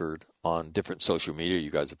placard on different social media you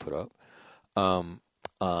guys have put up. I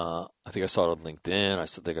think I saw it on LinkedIn. I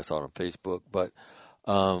think I saw it on Facebook, but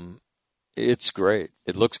it's great.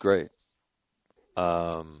 It looks great.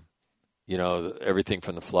 Everything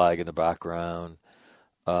from the flag in the background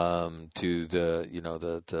to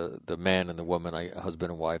the man and the woman,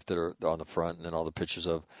 husband and wife that are on the front, and then all the pictures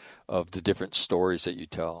of the different stories that you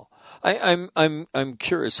tell. I'm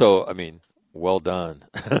curious. So, well done.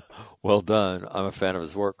 Well done. I'm a fan of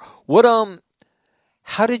his work.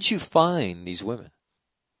 How did you find these women?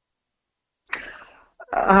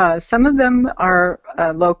 Some of them are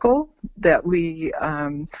local that we,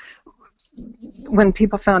 when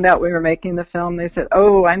people found out we were making the film, they said,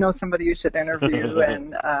 "Oh, I know somebody you should interview,"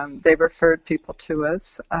 and they referred people to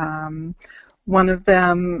us. One of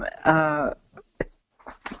them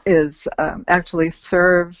is actually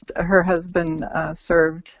served. Her husband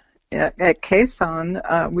served at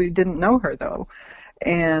Quezon. We didn't know her though,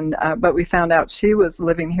 and but we found out she was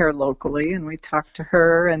living here locally, and we talked to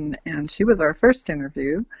her, and she was our first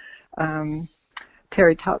interview.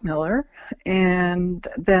 Terry Topmiller, and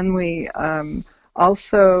then we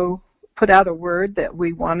also put out a word that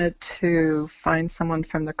we wanted to find someone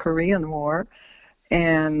from the Korean War,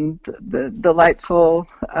 and the delightful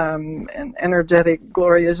and energetic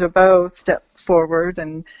Gloria Jabot stepped forward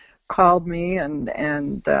and called me, and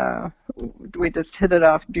we just hit it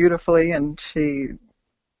off beautifully, and she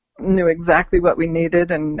knew exactly what we needed,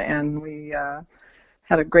 and we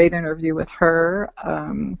had a great interview with her.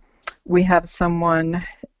 We have someone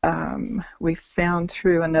we found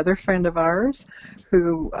through another friend of ours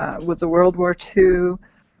who was a World War II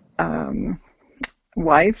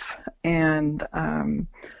wife, and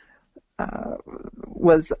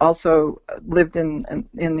was also lived in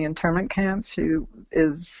the internment camps. She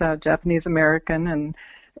is Japanese American,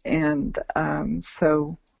 and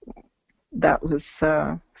so that was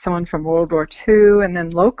someone from World War II, and then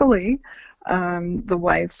locally. The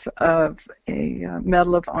wife of a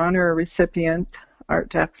Medal of Honor recipient, Art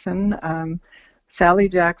Jackson, Sally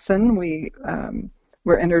Jackson, we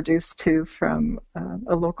were introduced to from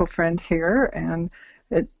a local friend here, and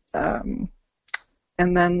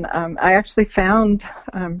then I actually found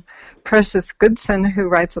Precious Goodson, who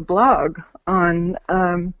writes a blog on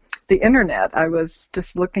the internet. I was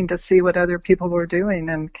just looking to see what other people were doing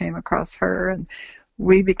and came across her, and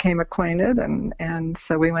we became acquainted, and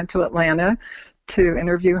so we went to Atlanta to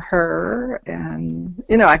interview her, and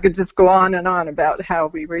I could just go on and on about how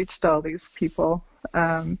we reached all these people.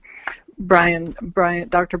 Dr.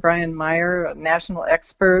 Brian Meyer, a national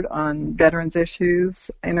expert on veterans issues,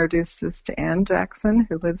 introduced us to Ann Jackson,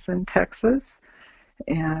 who lives in Texas,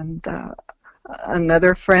 and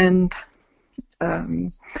another friend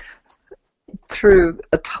through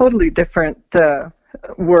a totally different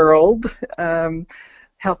world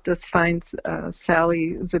helped us find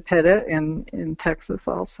Sally Zepeda in Texas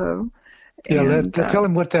also. Yeah, tell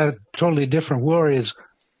him what that totally different world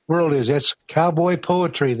is. That's cowboy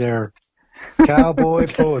poetry there. Cowboy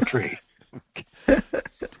poetry.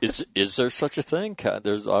 Is there such a thing?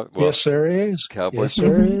 Yes, there is. Cowboy yes,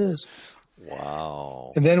 there is.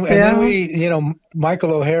 Wow. And then we,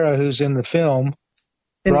 Michael O'Hara, who's in the film,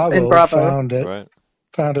 Bravo, found it. Right.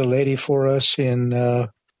 Found a lady for us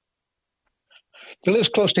that lives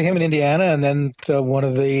close to him in Indiana, and then one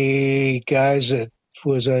of the guys that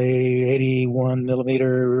was a 81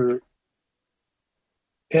 millimeter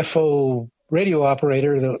FO radio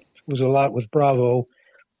operator that was a lot with Bravo,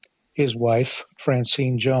 his wife,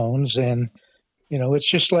 Francine Jones, and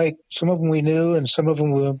it's just like some of them we knew, and some of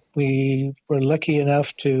them we were lucky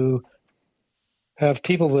enough to have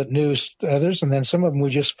people that knew others, and then some of them we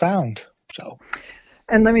just found. So.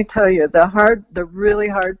 And let me tell you, the really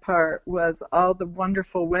hard part was all the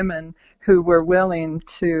wonderful women who were willing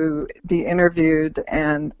to be interviewed,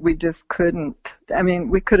 and we just couldn't. I mean,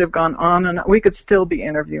 we could have gone on and we could still be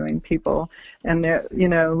interviewing people and they're,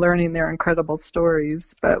 learning their incredible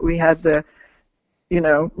stories, but we had to,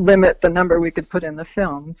 limit the number we could put in the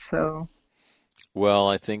film. So. Well,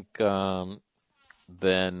 I think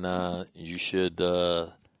then you should.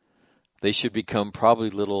 They should become probably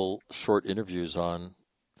little short interviews on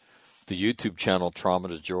the YouTube channel Trauma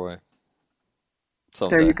to Joy.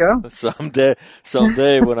 Someday. There you go.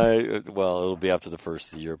 Someday when it'll be after the first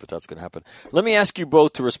of the year, but that's going to happen. Let me ask you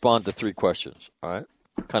both to respond to 3 questions, all right?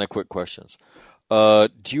 Kind of quick questions. Do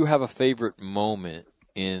you have a favorite moment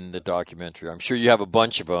in the documentary? I'm sure you have a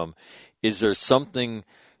bunch of them. Is there something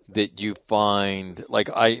that you find, like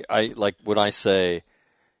I like when I say,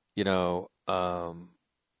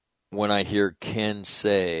 when I hear Ken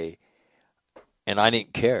say, and I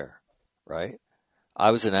didn't care, right?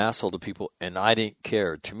 I was an asshole to people, and I didn't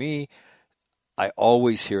care. To me, I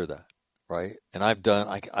always hear that, right? And I've done,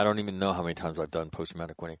 I don't even know how many times I've done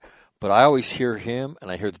post-traumatic winning, but I always hear him, and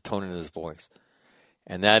I hear the tone in his voice.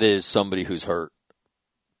 And that is somebody who's hurt.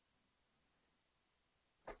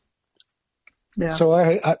 Yeah. So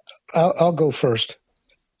I'll go first.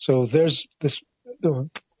 So there's the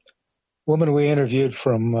woman we interviewed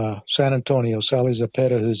from San Antonio, Sally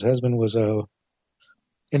Zepeda, whose husband was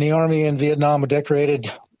in the Army in Vietnam, a decorated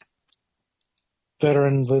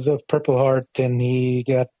veteran with a Purple Heart, and he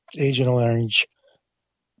got Agent Orange.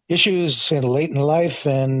 issues late in life,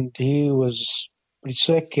 and he was pretty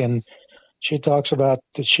sick, and she talks about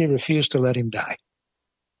that she refused to let him die.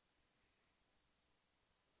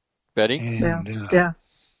 Betty? And, Yeah.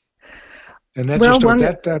 And that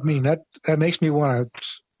that makes me want to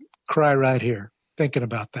cry right here thinking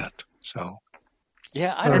about that. So.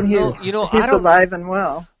 Yeah, I don't know. He's alive and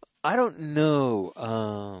well. I don't know.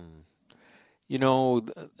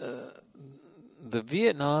 The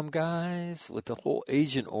Vietnam guys with the whole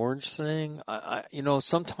Agent Orange thing.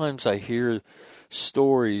 Sometimes I hear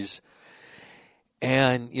stories,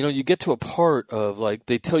 and you get to a part of like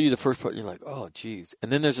they tell you the first part, you're like, oh, geez, and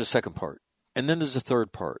then there's a second part, and then there's a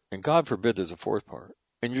third part, and God forbid there's a fourth part,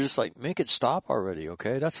 and you're just like, make it stop already,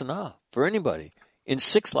 okay? That's enough for anybody in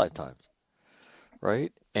 6 lifetimes.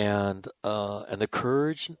 Right, and the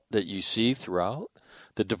courage that you see throughout,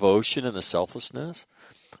 the devotion and the selflessness,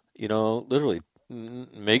 literally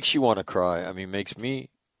makes you want to cry. I mean, makes me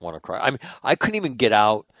want to cry. I mean, I couldn't even get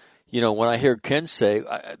out. When I hear Ken say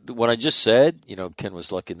what I just said, Ken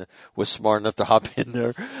was was smart enough to hop in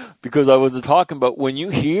there because I wasn't talking. But when you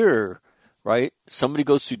hear, right, somebody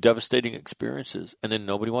goes through devastating experiences and then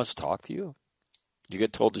nobody wants to talk to you, you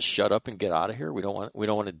get told to shut up and get out of here. We don't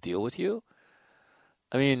want to deal with you.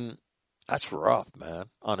 I mean, that's rough, man,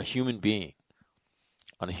 on a human being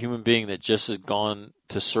that just has gone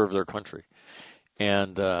to serve their country.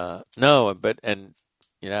 And I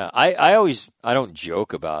don't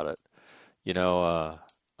joke about it.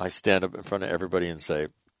 I stand up in front of everybody and say,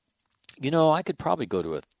 I could probably go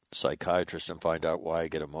to a psychiatrist and find out why I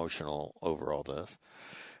get emotional over all this.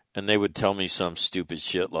 And they would tell me some stupid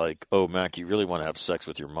shit like, oh, Mac, you really want to have sex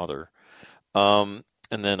with your mother.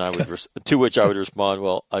 And then to which I would respond,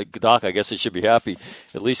 well, Doc, I guess I should be happy.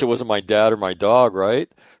 At least it wasn't my dad or my dog,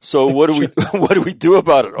 right? So what do we do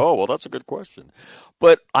about it? Oh, well, that's a good question.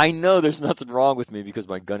 But I know there's nothing wrong with me because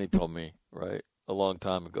my gunny told me, right, a long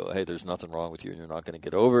time ago, hey, there's nothing wrong with you and you're not going to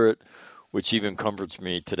get over it, which even comforts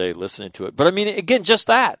me today listening to it. But I mean, again, just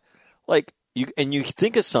that. Like, you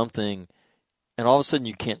think of something and all of a sudden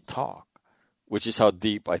you can't talk, which is how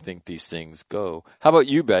deep I think these things go. How about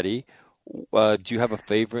you, Betty? Do you have a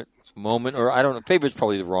favorite moment, or I don't know, favorite is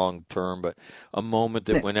probably the wrong term, but a moment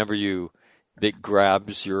that that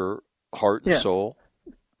grabs your heart and soul?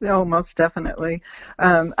 Oh, most definitely.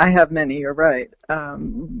 I have many, you're right.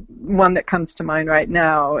 One that comes to mind right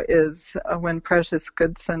now is when Precious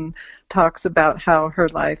Goodson talks about how her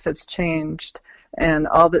life has changed and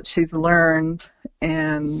all that she's learned,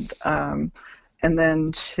 and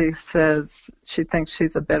then she says she thinks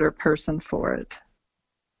she's a better person for it.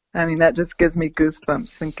 I mean, that just gives me goosebumps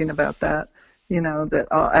thinking about that, that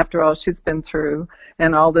after all she's been through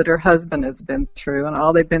and all that her husband has been through and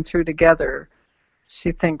all they've been through together,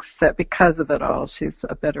 she thinks that because of it all, she's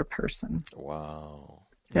a better person. Wow.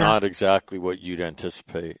 Yeah. Not exactly what you'd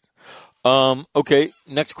anticipate. Okay,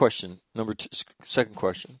 next question. Second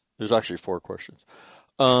question. There's actually 4 questions.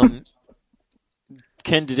 Ken,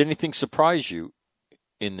 did anything surprise you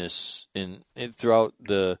in this, throughout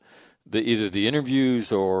either the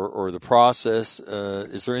interviews or the process?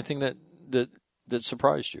 Is there anything that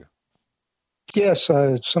surprised you? Yes,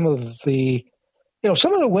 some of the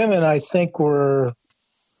women I think were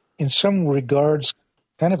in some regards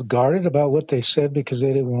kind of guarded about what they said because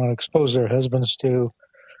they didn't want to expose their husbands to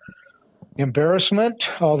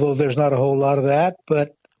embarrassment, although there's not a whole lot of that.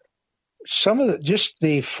 But just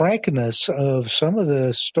the frankness of some of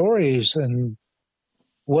the stories and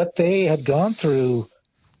what they had gone through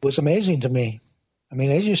was amazing to me. I mean,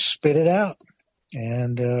 they just spit it out,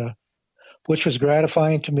 and which was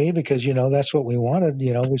gratifying to me because, that's what we wanted.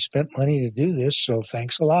 We spent money to do this, so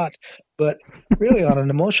thanks a lot. But really on an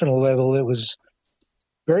emotional level, it was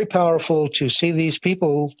very powerful to see these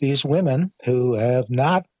people, these women who have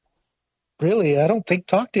not really, I don't think,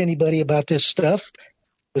 talked to anybody about this stuff.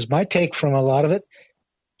 It was my take from a lot of it.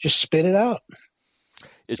 Just spit it out.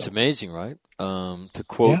 It's amazing, right? To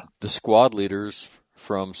quote the squad leaders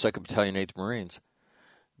from 2nd Battalion, 8th Marines,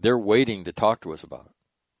 they're waiting to talk to us about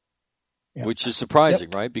it, which is surprising,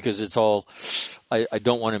 right? Because it's all, I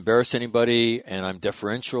don't want to embarrass anybody, and I'm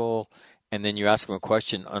deferential, and then you ask them a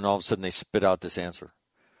question, and all of a sudden they spit out this answer.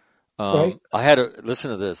 I had listen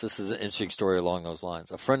to this. This is an interesting story along those lines.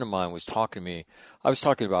 A friend of mine was talking to me. I was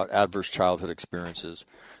talking about adverse childhood experiences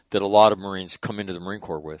that a lot of Marines come into the Marine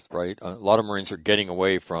Corps with, right? A lot of Marines are getting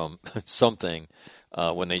away from something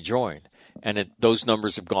when they join. And those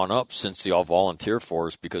numbers have gone up since the all-volunteer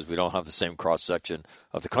force because we don't have the same cross-section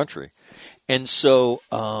of the country. And so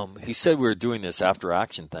he said we were doing this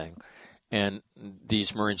after-action thing, and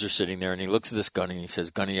these Marines are sitting there, and he looks at this Gunny, and he says,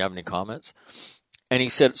 Gunny, you have any comments? And he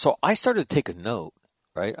said, so I started to take a note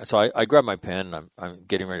right? So I grab my pen and I'm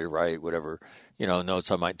getting ready to write whatever,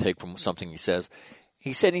 notes I might take from something he says.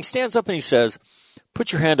 He stands up and he says,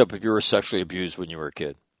 "Put your hand up if you were sexually abused when you were a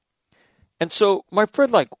kid." And so my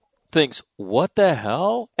friend thinks, "What the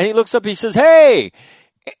hell?" And he looks up, he says, "Hey!"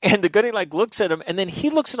 And the gunny looks at him, and then he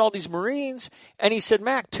looks at all these Marines and he said,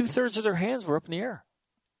 "Mac, 2/3 of their hands were up in the air."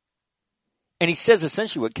 And he says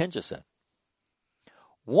essentially what Ken just said.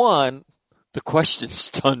 One, the question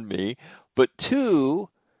stunned me, but two,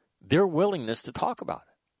 their willingness to talk about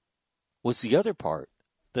it was the other part.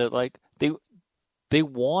 That they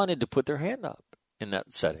wanted to put their hand up in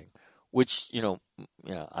that setting, which I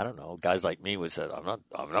don't know. Guys like me would say,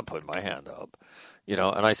 "I'm not putting my hand up,"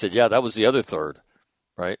 And I said, "Yeah, that was the other third,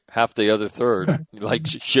 right? Half the other third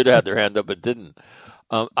should have had their hand up but didn't."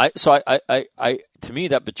 To me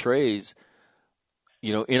that betrays,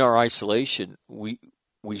 in our isolation, we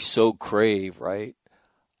so crave, right?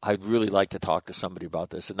 I'd really like to talk to somebody about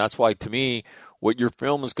this. And that's why, to me, what your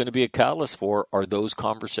film is going to be a catalyst for are those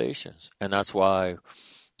conversations. And that's why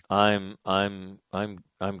I'm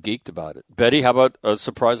geeked about it. Betty, how about a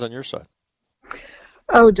surprise on your side?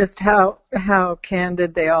 Oh, just how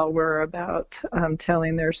candid they all were about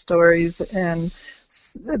telling their stories, and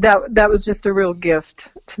that was just a real gift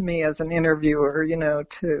to me as an interviewer,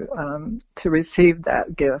 to receive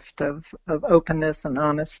that gift of openness and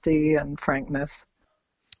honesty and frankness.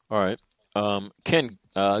 All right. Ken,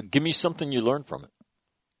 give me something you learned from it.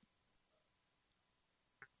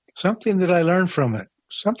 Something that I learned from it.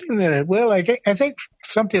 Something that, I think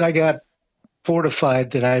something I got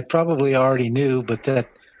fortified that I probably already knew, but that,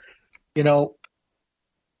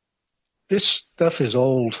 this stuff is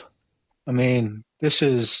old. I mean,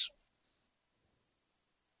 it's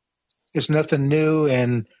nothing new,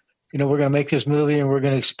 and, we're going to make this movie and we're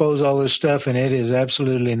going to expose all this stuff, and it is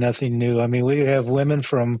absolutely nothing new. I mean, we have women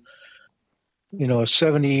from, a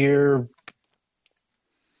 70-year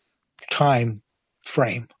time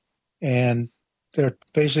frame, and they're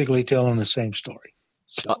basically telling the same story.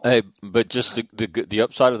 So. Hey, but just the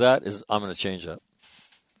upside of that is I'm going to change that.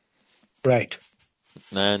 Right.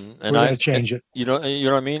 And we're going to change it. You know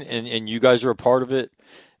what I mean? And you guys are a part of it.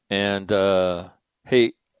 And,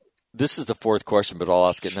 hey, this is the fourth question, but I'll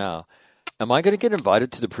ask it now. Am I going to get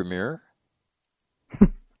invited to the premiere?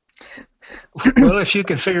 Well, if you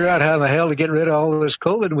can figure out how the hell to get rid of all of this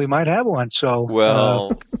COVID, we might have one. So,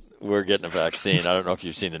 we're getting a vaccine. I don't know if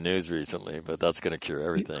you've seen the news recently, but that's going to cure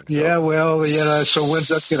everything. So. Yeah, so when's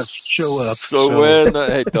that going to show up?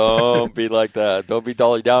 Hey, don't be like that. Don't be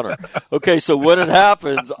Dolly Downer. Okay, so when it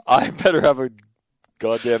happens, I better have a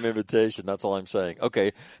goddamn invitation. That's all I'm saying.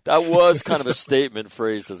 Okay, that was kind of a statement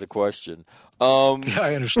phrased as a question. Yeah,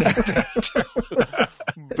 I understand that.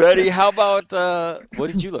 Betty, how about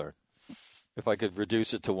what did you learn? If I could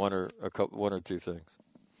reduce it to one or two things.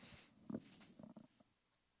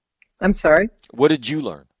 I'm sorry? What did you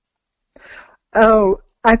learn? Oh,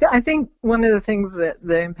 I think one of the things that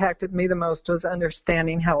impacted me the most was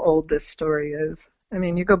understanding how old this story is. I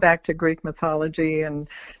mean, you go back to Greek mythology and,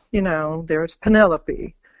 there's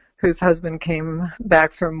Penelope, whose husband came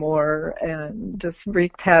back from war and just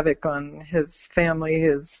wreaked havoc on his family,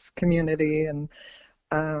 his community. And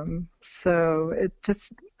so it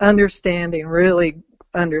just really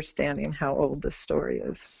understanding how old this story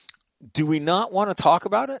is. Do we not want to talk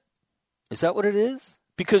about it? Is that what it is?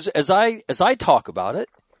 Because as I talk about it,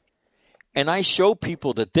 and I show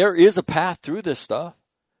people that there is a path through this stuff,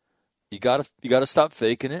 you gotta stop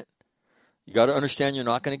faking it. You got to understand you're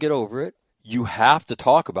not going to get over it. You have to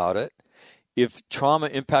talk about it. If trauma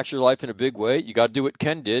impacts your life in a big way, you got to do what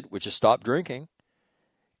Ken did, which is stop drinking.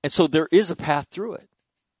 And so there is a path through it.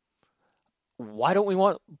 Why don't we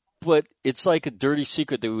want? But it's like a dirty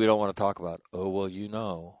secret that we don't want to talk about. Oh, well,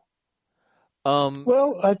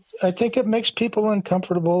 Well, I think it makes people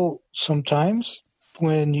uncomfortable sometimes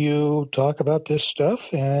when you talk about this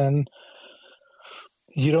stuff, and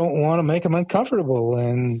you don't want to make them uncomfortable.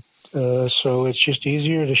 And so it's just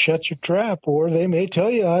easier to shut your trap, or they may tell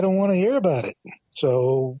you, I don't want to hear about it.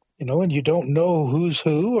 So, and you don't know who's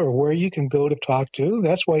who or where you can go to talk to.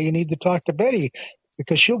 That's why you need to talk to Betty,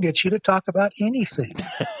 because she'll get you to talk about anything.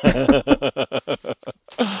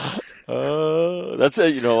 That's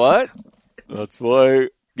it. You know what? That's why,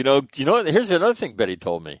 here's another thing Betty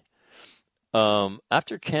told me.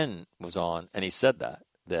 After Ken was on and he said that,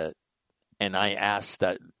 and I asked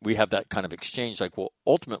that we have that kind of exchange, like, well,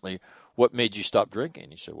 ultimately, what made you stop drinking?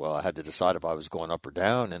 He said, well, I had to decide if I was going up or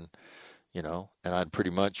down, and I'd pretty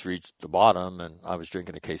much reached the bottom, and I was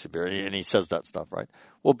drinking a case of beer, and he says that stuff, right?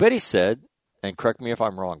 Well, Betty said, and correct me if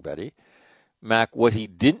I'm wrong, Betty, Mac, what he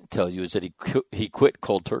didn't tell you is that he quit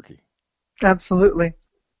cold turkey. Absolutely.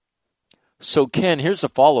 So, Ken, here's a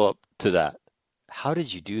follow-up to that. How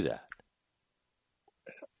did you do that?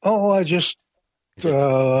 Oh, I just Is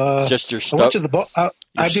it just your I stuff? went to the bar.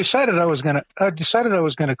 I decided I was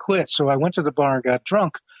gonna quit, so I went to the bar and got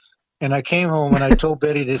drunk, and I came home and I told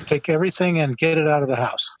Betty to take everything and get it out of the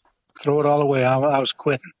house, throw it all away. I was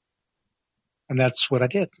quitting, and that's what I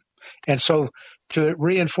did. And so to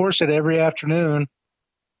reinforce it every afternoon,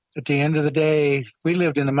 at the end of the day, we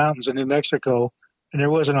lived in the mountains of New Mexico, and there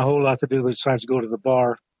wasn't a whole lot to do besides go to the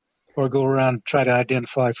bar or go around and try to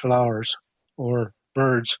identify flowers or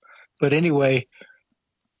birds. But anyway,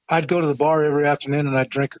 I'd go to the bar every afternoon and I'd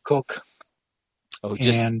drink a Coke. Oh,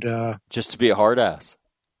 just to be a hard ass.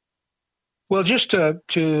 Well, just to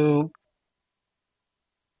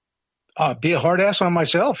be a hard ass on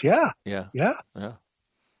myself. Yeah. Wow.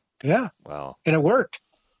 And it worked.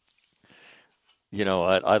 You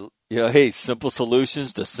know, hey, simple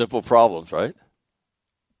solutions to simple problems, right?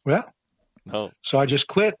 Well, no. So I just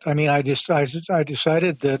quit. I mean, I decided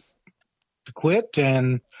to quit,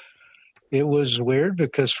 and it was weird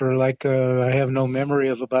because for I have no memory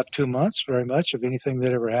of about 2 months very much of anything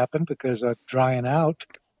that ever happened because I'm drying out.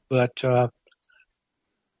 But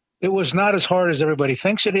it was not as hard as everybody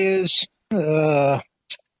thinks it is. I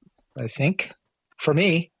think for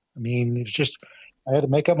me, I mean, it's just I had to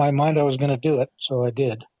make up my mind I was going to do it, so I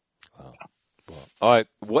did. Wow. Well, all right.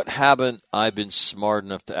 What haven't I been smart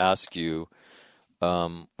enough to ask you,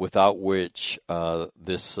 without which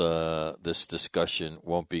this discussion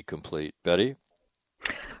won't be complete? Betty?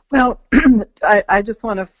 Well, I just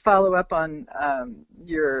want to follow up on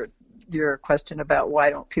your question about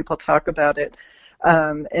why don't people talk about it,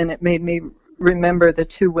 and it made me remember the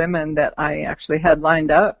two women that I actually had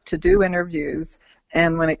lined up to do interviews,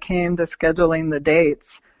 and when it came to scheduling the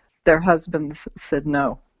dates, their husbands said,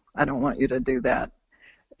 no, I don't want you to do that.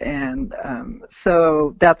 And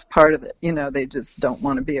so that's part of it. You know, they just don't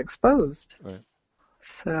want to be exposed. Right.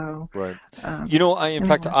 So, right. In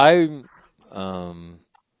fact,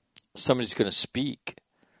 somebody's going to speak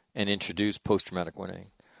and introduce post-traumatic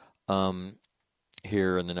winning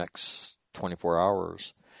here in the next 24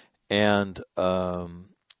 hours. And her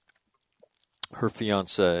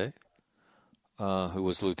fiancé, who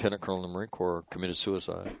was a lieutenant colonel in the Marine Corps, committed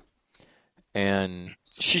suicide. And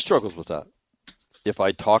she struggles with that. If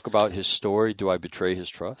I talk about his story, do I betray his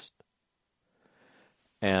trust?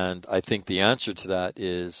 And I think the answer to that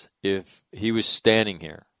is if he was standing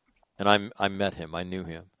here, and I met him, I knew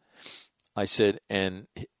him. I said, and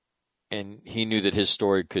he knew that his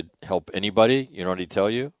story could help anybody. You know what he'd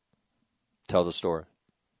tell you? Tell the story.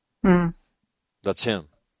 Mm. That's him.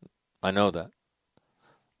 I know that.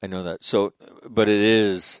 So, but it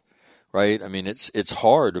is, right? I mean, it's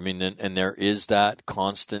hard. I mean, and there is that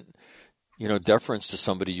constant, deference to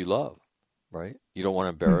somebody you love, right? You don't want to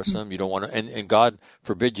embarrass them. You don't want to, and God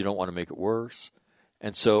forbid you don't want to make it worse.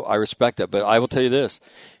 And so I respect that. But I will tell you this,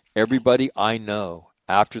 everybody I know,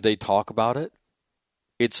 after they talk about it,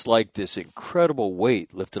 it's like this incredible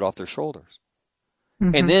weight lifted off their shoulders.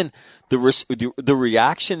 Mm-hmm. And then the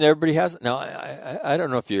reaction everybody has. Now, I don't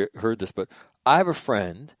know if you heard this, but I have a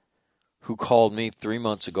friend who called me 3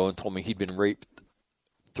 months ago and told me he'd been raped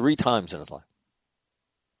 3 times in his life.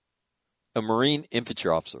 A Marine infantry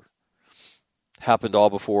officer. Happened all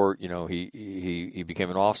before, he became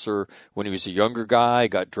an officer. When he was a younger guy,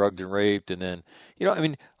 got drugged and raped. And then,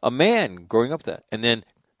 a man growing up that. And then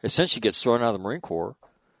essentially gets thrown out of the Marine Corps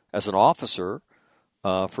as an officer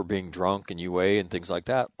for being drunk and UA and things like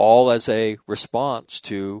that. All as a response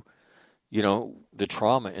to, the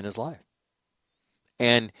trauma in his life.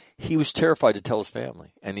 And he was terrified to tell his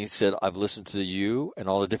family. And he said, I've listened to you and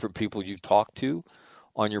all the different people you've talked to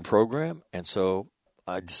on your program, and so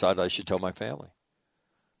I decided I should tell my family.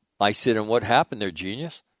 I said, and what happened there,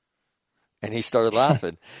 genius? And he started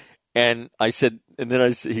laughing. And I said, and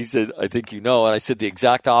then he said, I think you know. And I said, the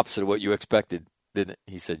exact opposite of what you expected, didn't it?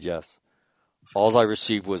 He said, yes. All I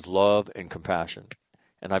received was love and compassion.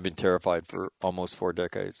 And I've been terrified for almost 4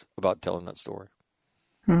 decades about telling that story.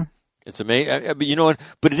 Hmm. It's amazing.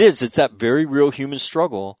 But it's that very real human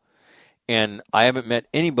struggle. And I haven't met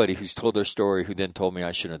anybody who's told their story who then told me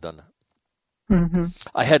I shouldn't have done that. Mm-hmm.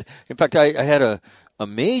 I had a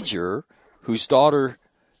major whose daughter,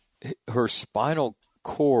 her spinal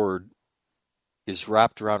cord is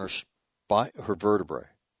wrapped around her vertebrae,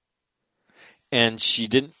 and she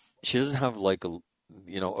doesn't have like a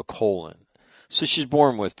colon, so she's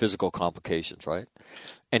born with physical complications, right?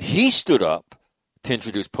 And he stood up to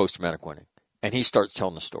introduce post-traumatic winning, and he starts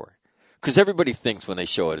telling the story. Because everybody thinks when they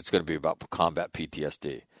show it, it's going to be about combat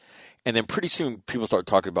PTSD. And then pretty soon people start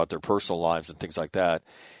talking about their personal lives and things like that.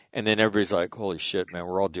 And then everybody's like, holy shit, man,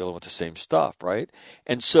 we're all dealing with the same stuff, right?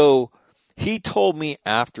 And so he told me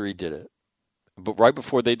after he did it, but right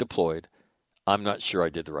before they deployed, I'm not sure I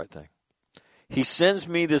did the right thing. He sends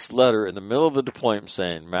me this letter in the middle of the deployment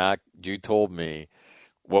saying, Mac, you told me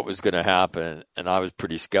what was going to happen, and I was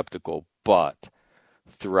pretty skeptical. But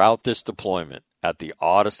throughout this deployment, at the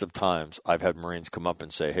oddest of times, I've had Marines come up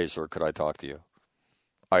and say, hey, sir, could I talk to you?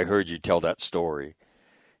 I heard you tell that story,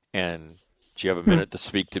 and do you have a minute to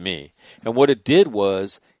speak to me? And what it did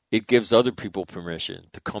was it gives other people permission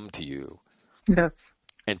to come to you Yes.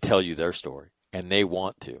 and tell you their story, and they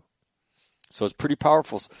want to. So it's pretty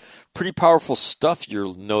powerful stuff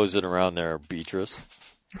you're nosing around there, Beatrice.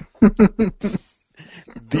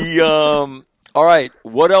 All right,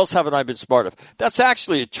 what else haven't I been smart of? That's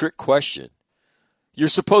actually a trick question. You're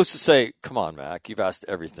supposed to say, come on, Mac, you've asked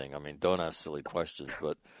everything. I mean, don't ask silly questions,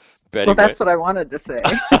 but Betty. Well, that's what I wanted to say.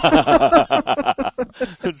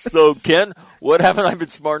 So, Ken, what haven't I been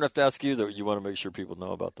smart enough to ask you that you want to make sure people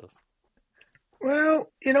know about this? Well,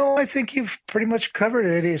 I think you've pretty much covered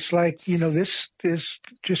it. It's like, this is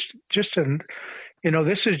just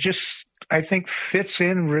this is just, I think, fits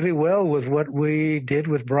in really well with what we did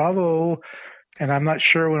with Bravo. And I'm not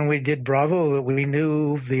sure when we did Bravo that we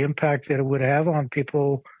knew the impact that it would have on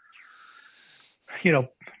people,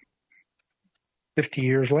 50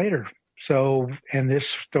 years later. So, and this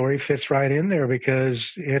story fits right in there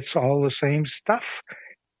because it's all the same stuff.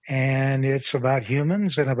 And it's about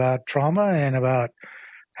humans and about trauma and about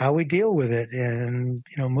how we deal with it. And,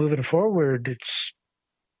 moving forward, it's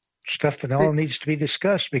stuff that all needs to be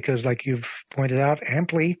discussed because, like you've pointed out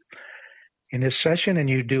amply in this session, and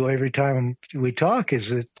you do every time we talk, is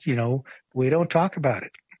that, we don't talk about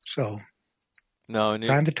it. So, no,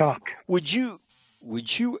 time to talk. Would you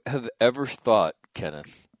have ever thought,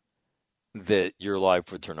 Kenneth, that your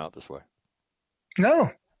life would turn out this way? No.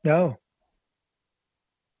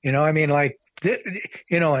 And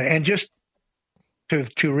just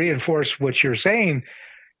to reinforce what you're saying,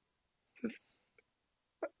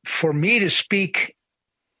 for me to speak,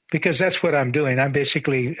 because that's what I'm doing. I'm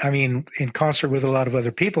basically, in concert with a lot of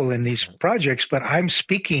other people in these projects, but I'm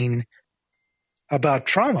speaking about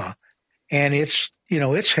trauma, and it's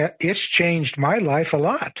changed my life a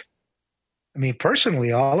lot.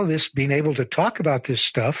 Personally, all of this, being able to talk about this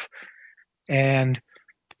stuff, and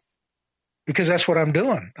because that's what I'm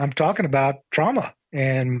doing. I'm talking about trauma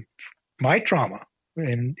and my trauma.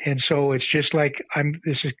 And so it's just like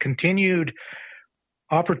this is continued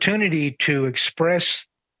opportunity to express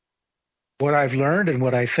what I've learned and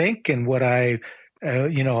what I think and what I,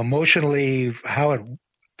 emotionally, how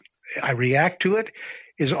I react to it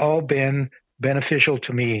has all been beneficial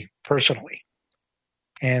to me personally.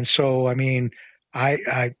 And so, when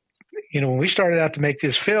we started out to make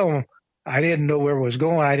this film, I didn't know where it was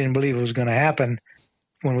going. I didn't believe it was going to happen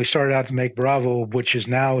when we started out to make Bravo, which is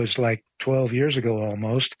like 12 years ago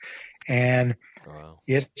almost. And wow.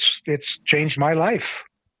 It's changed my life.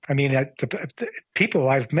 The people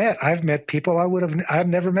I've met people I've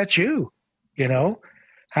never met you, well,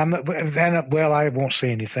 I won't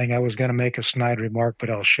say anything. I was going to make a snide remark,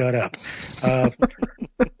 but I'll shut up.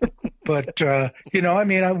 But,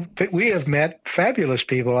 we have met fabulous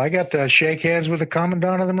people. I got to shake hands with the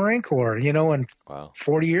Commandant of the Marine Corps, and wow.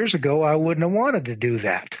 40 years ago, I wouldn't have wanted to do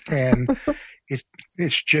that. And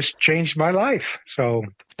it's just changed my life. So,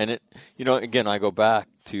 and again, I go back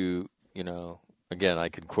to, again, I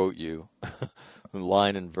could quote you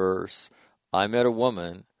line and verse. I met a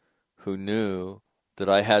woman who knew that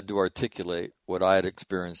I had to articulate what I had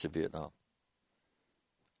experienced in Vietnam.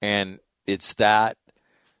 And it's that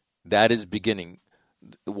is beginning.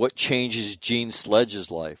 What changes Gene Sledge's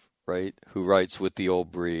life, right, who writes With the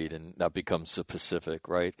Old Breed, and that becomes the Pacific,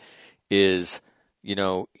 right, is,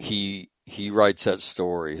 he writes that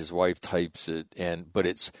story, his wife types it, but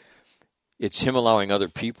it's him allowing other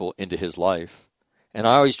people into his life. And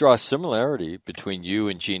I always draw a similarity between you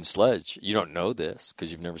and Gene Sledge. You don't know this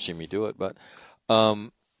because you've never seen me do it, but,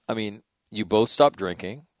 you both stopped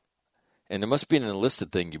drinking, and there must be an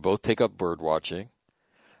enlisted thing. You both take up bird watching.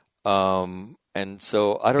 And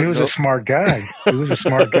so I don't know. He was a smart guy. I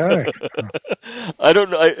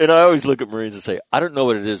don't know. And I always look at Marines and say, I don't know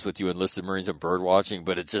what it is with you enlisted Marines and bird watching,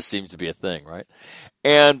 but it just seems to be a thing, right?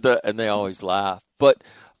 And they always laugh. But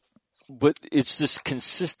it's this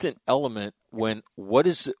consistent element when what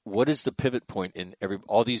is the pivot point in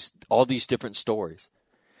all these different stories?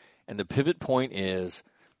 And the pivot point is,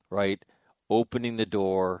 right, opening the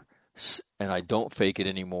door. And I don't fake it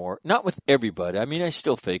anymore. Not with everybody. I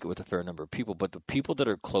still fake it with a fair number of people, but the people that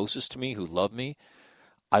are closest to me who love me,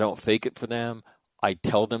 I don't fake it for them. I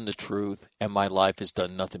tell them the truth, and my life has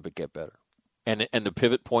done nothing but get better. And the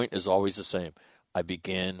pivot point is always the same. I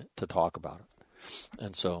begin to talk about it.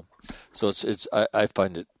 And so I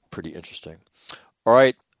find it pretty interesting. All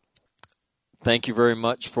right. Thank you very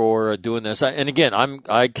much for doing this. And again,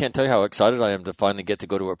 I can't tell you how excited I am to finally get to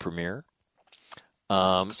go to a premiere. So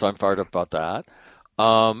I'm fired up about that.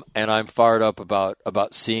 And I'm fired up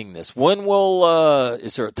about seeing this. When will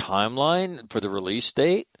is there a timeline for the release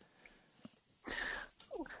date?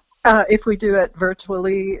 If we do it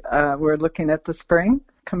virtually, we're looking at the spring,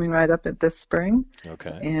 coming right up at this spring.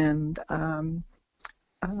 Okay. And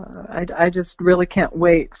I just really can't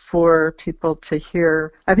wait for people to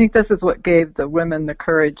hear. I think this is what gave the women the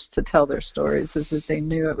courage to tell their stories, is that they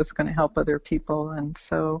knew it was going to help other people. And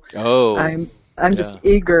so I'm just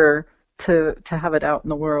eager to have it out in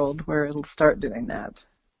the world where it'll start doing that.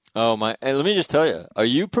 Oh my! And let me just tell you, are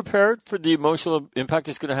you prepared for the emotional impact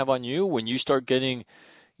it's going to have on you when you start getting,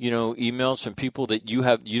 emails from people that you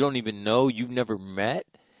don't even know, you've never met,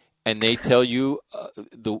 and they tell you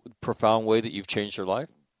the profound way that you've changed their life?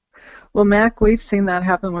 Well, Mac, we've seen that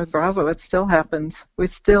happen with Bravo. It still happens. We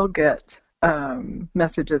still get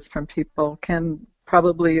messages from people, Ken,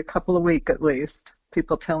 probably a couple a week at least,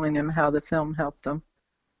 people telling him how the film helped them.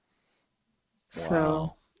 Wow.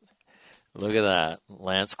 So, look at that.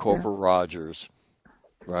 Lance Corporal Rogers,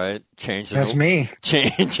 right? That's me.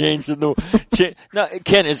 Now,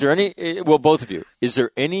 Ken, is there any, well, both of you, is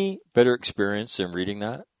there any better experience than reading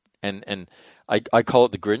that? And I call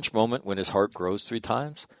it the Grinch moment when his heart grows 3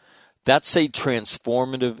 times. That's a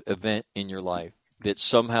transformative event in your life that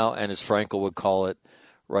somehow, and as Frankl would call it,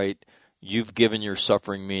 right, you've given your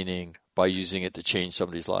suffering meaning by using it to change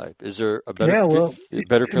somebody's life. Is there a better,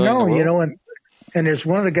 better feeling in the world? And there's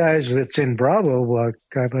one of the guys that's in Bravo, a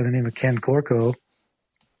guy by the name of Ken Corco.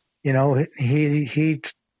 He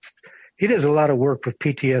does a lot of work with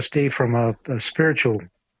PTSD from a spiritual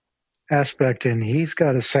aspect, and he's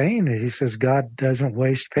got a saying that he says God doesn't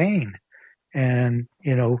waste pain. And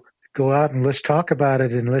go out and let's talk about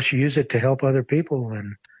it, and let's use it to help other people.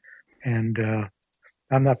 And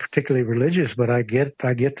I'm not particularly religious, but I get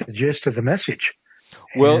the gist of the message.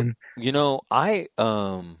 Well,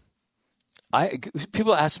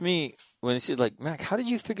 people ask me when they say, like, Mac, how did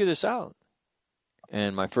you figure this out?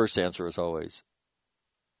 And my first answer is always,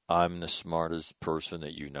 I'm the smartest person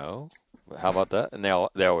that you know. How about that? And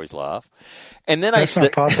they always laugh. And then That's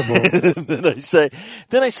not possible.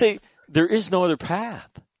 then I say, there is no other path.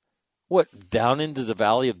 What, down into the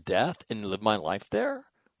valley of death and live my life there?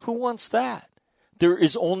 Who wants that? There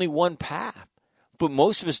is only one path. But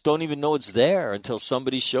most of us don't even know it's there until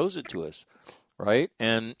somebody shows it to us. Right?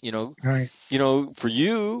 And, for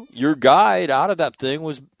you, your guide out of that thing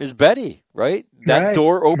is Betty, right? That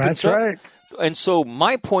door opens up. Right. And so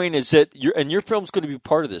my point is that your film's going to be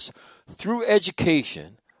part of this. Through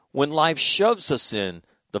education, when life shoves us in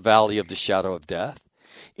the valley of the shadow of death,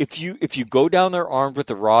 if you go down there armed with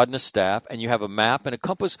a rod and a staff and you have a map and a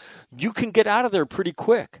compass, you can get out of there pretty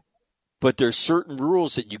quick. But there's certain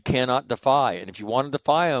rules that you cannot defy. And if you want to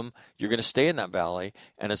defy them, you're going to stay in that valley,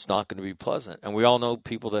 and it's not going to be pleasant. And we all know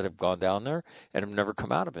people that have gone down there and have never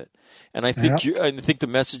come out of it. And I think I think the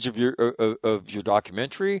message of your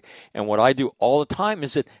documentary and what I do all the time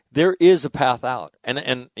is that there is a path out.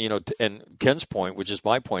 And Ken's point, which is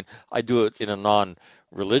my point, I do it in a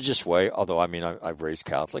non-religious way, although, I've raised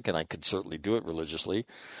Catholic, and I could certainly do it religiously,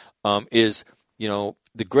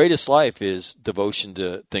 the greatest life is devotion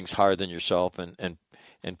to things higher than yourself and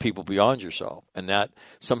people beyond yourself. And that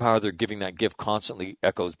somehow they're giving that gift constantly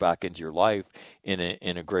echoes back into your life in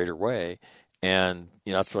a greater way. And,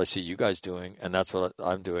 that's what I see you guys doing, and that's what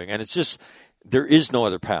I'm doing. And it's just, there is no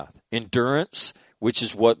other path. Endurance, which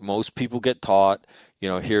is what most people get taught,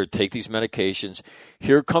 here, take these medications.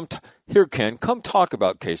 Here, Ken, come talk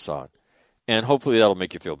about Caisson. And hopefully that'll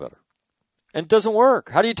make you feel better. And it doesn't work.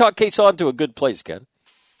 How do you talk Caisson to a good place, Ken?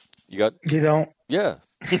 You don't. Yeah.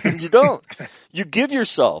 You don't. You give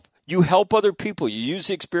yourself. You help other people. You use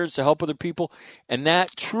the experience to help other people. And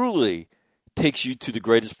that truly takes you to the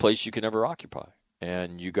greatest place you can ever occupy.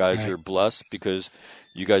 And you guys are blessed because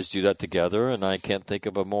you guys do that together. And I can't think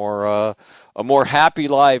of a more happy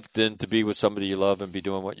life than to be with somebody you love and be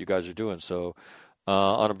doing what you guys are doing. So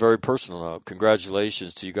on a very personal note,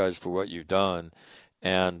 congratulations to you guys for what you've done.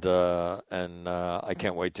 And I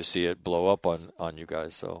can't wait to see it blow up on you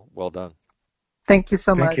guys. So well done. Thank you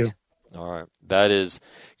so much. Thank you. All right. That is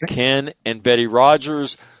Ken and Betty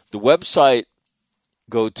Rogers. The website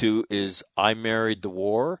go to is I Married the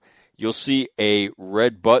War. You'll see a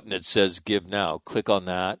red button that says Give Now. Click on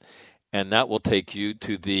that, and that will take you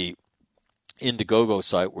to the Indiegogo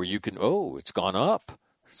site where you can, it's gone up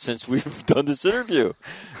since we've done this interview.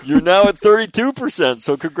 You're now at 32%,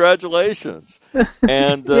 so congratulations.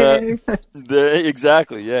 And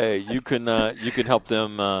exactly, yay. You can help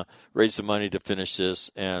them raise some money to finish this.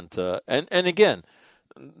 And again,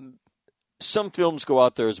 some films go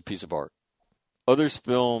out there as a piece of art. Others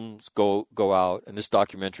films go out, and this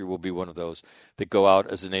documentary will be one of those that go out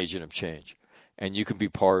as an agent of change. And you can be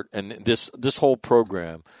part, and this whole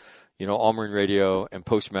program, All Marine Radio and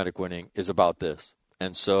Post-Traumatic Winning is about this.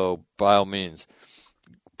 And so, by all means,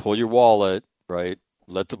 pull your wallet, right?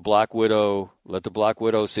 Let the Black Widow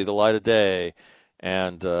see the light of day,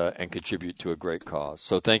 and contribute to a great cause.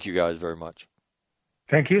 So, thank you guys very much.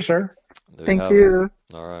 Thank you, sir. Thank you.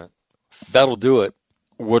 All right, that'll do it.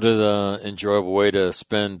 What an enjoyable way to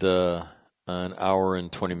spend an hour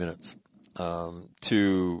and 20 minutes.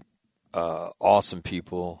 Two awesome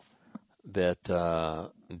people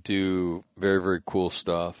that do very, very cool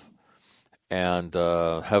stuff and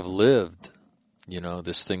have lived,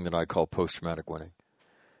 this thing that I call post-traumatic winning.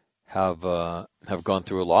 Have gone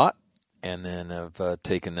through a lot, and then have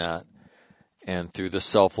taken that, and through the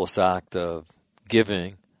selfless act of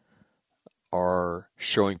giving, are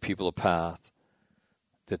showing people a path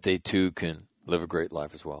that they too can live a great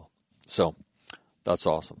life as well. So that's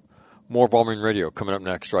awesome. More of All Marine Radio coming up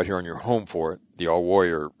next right here on your home for it, the All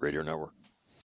Warrior Radio Network.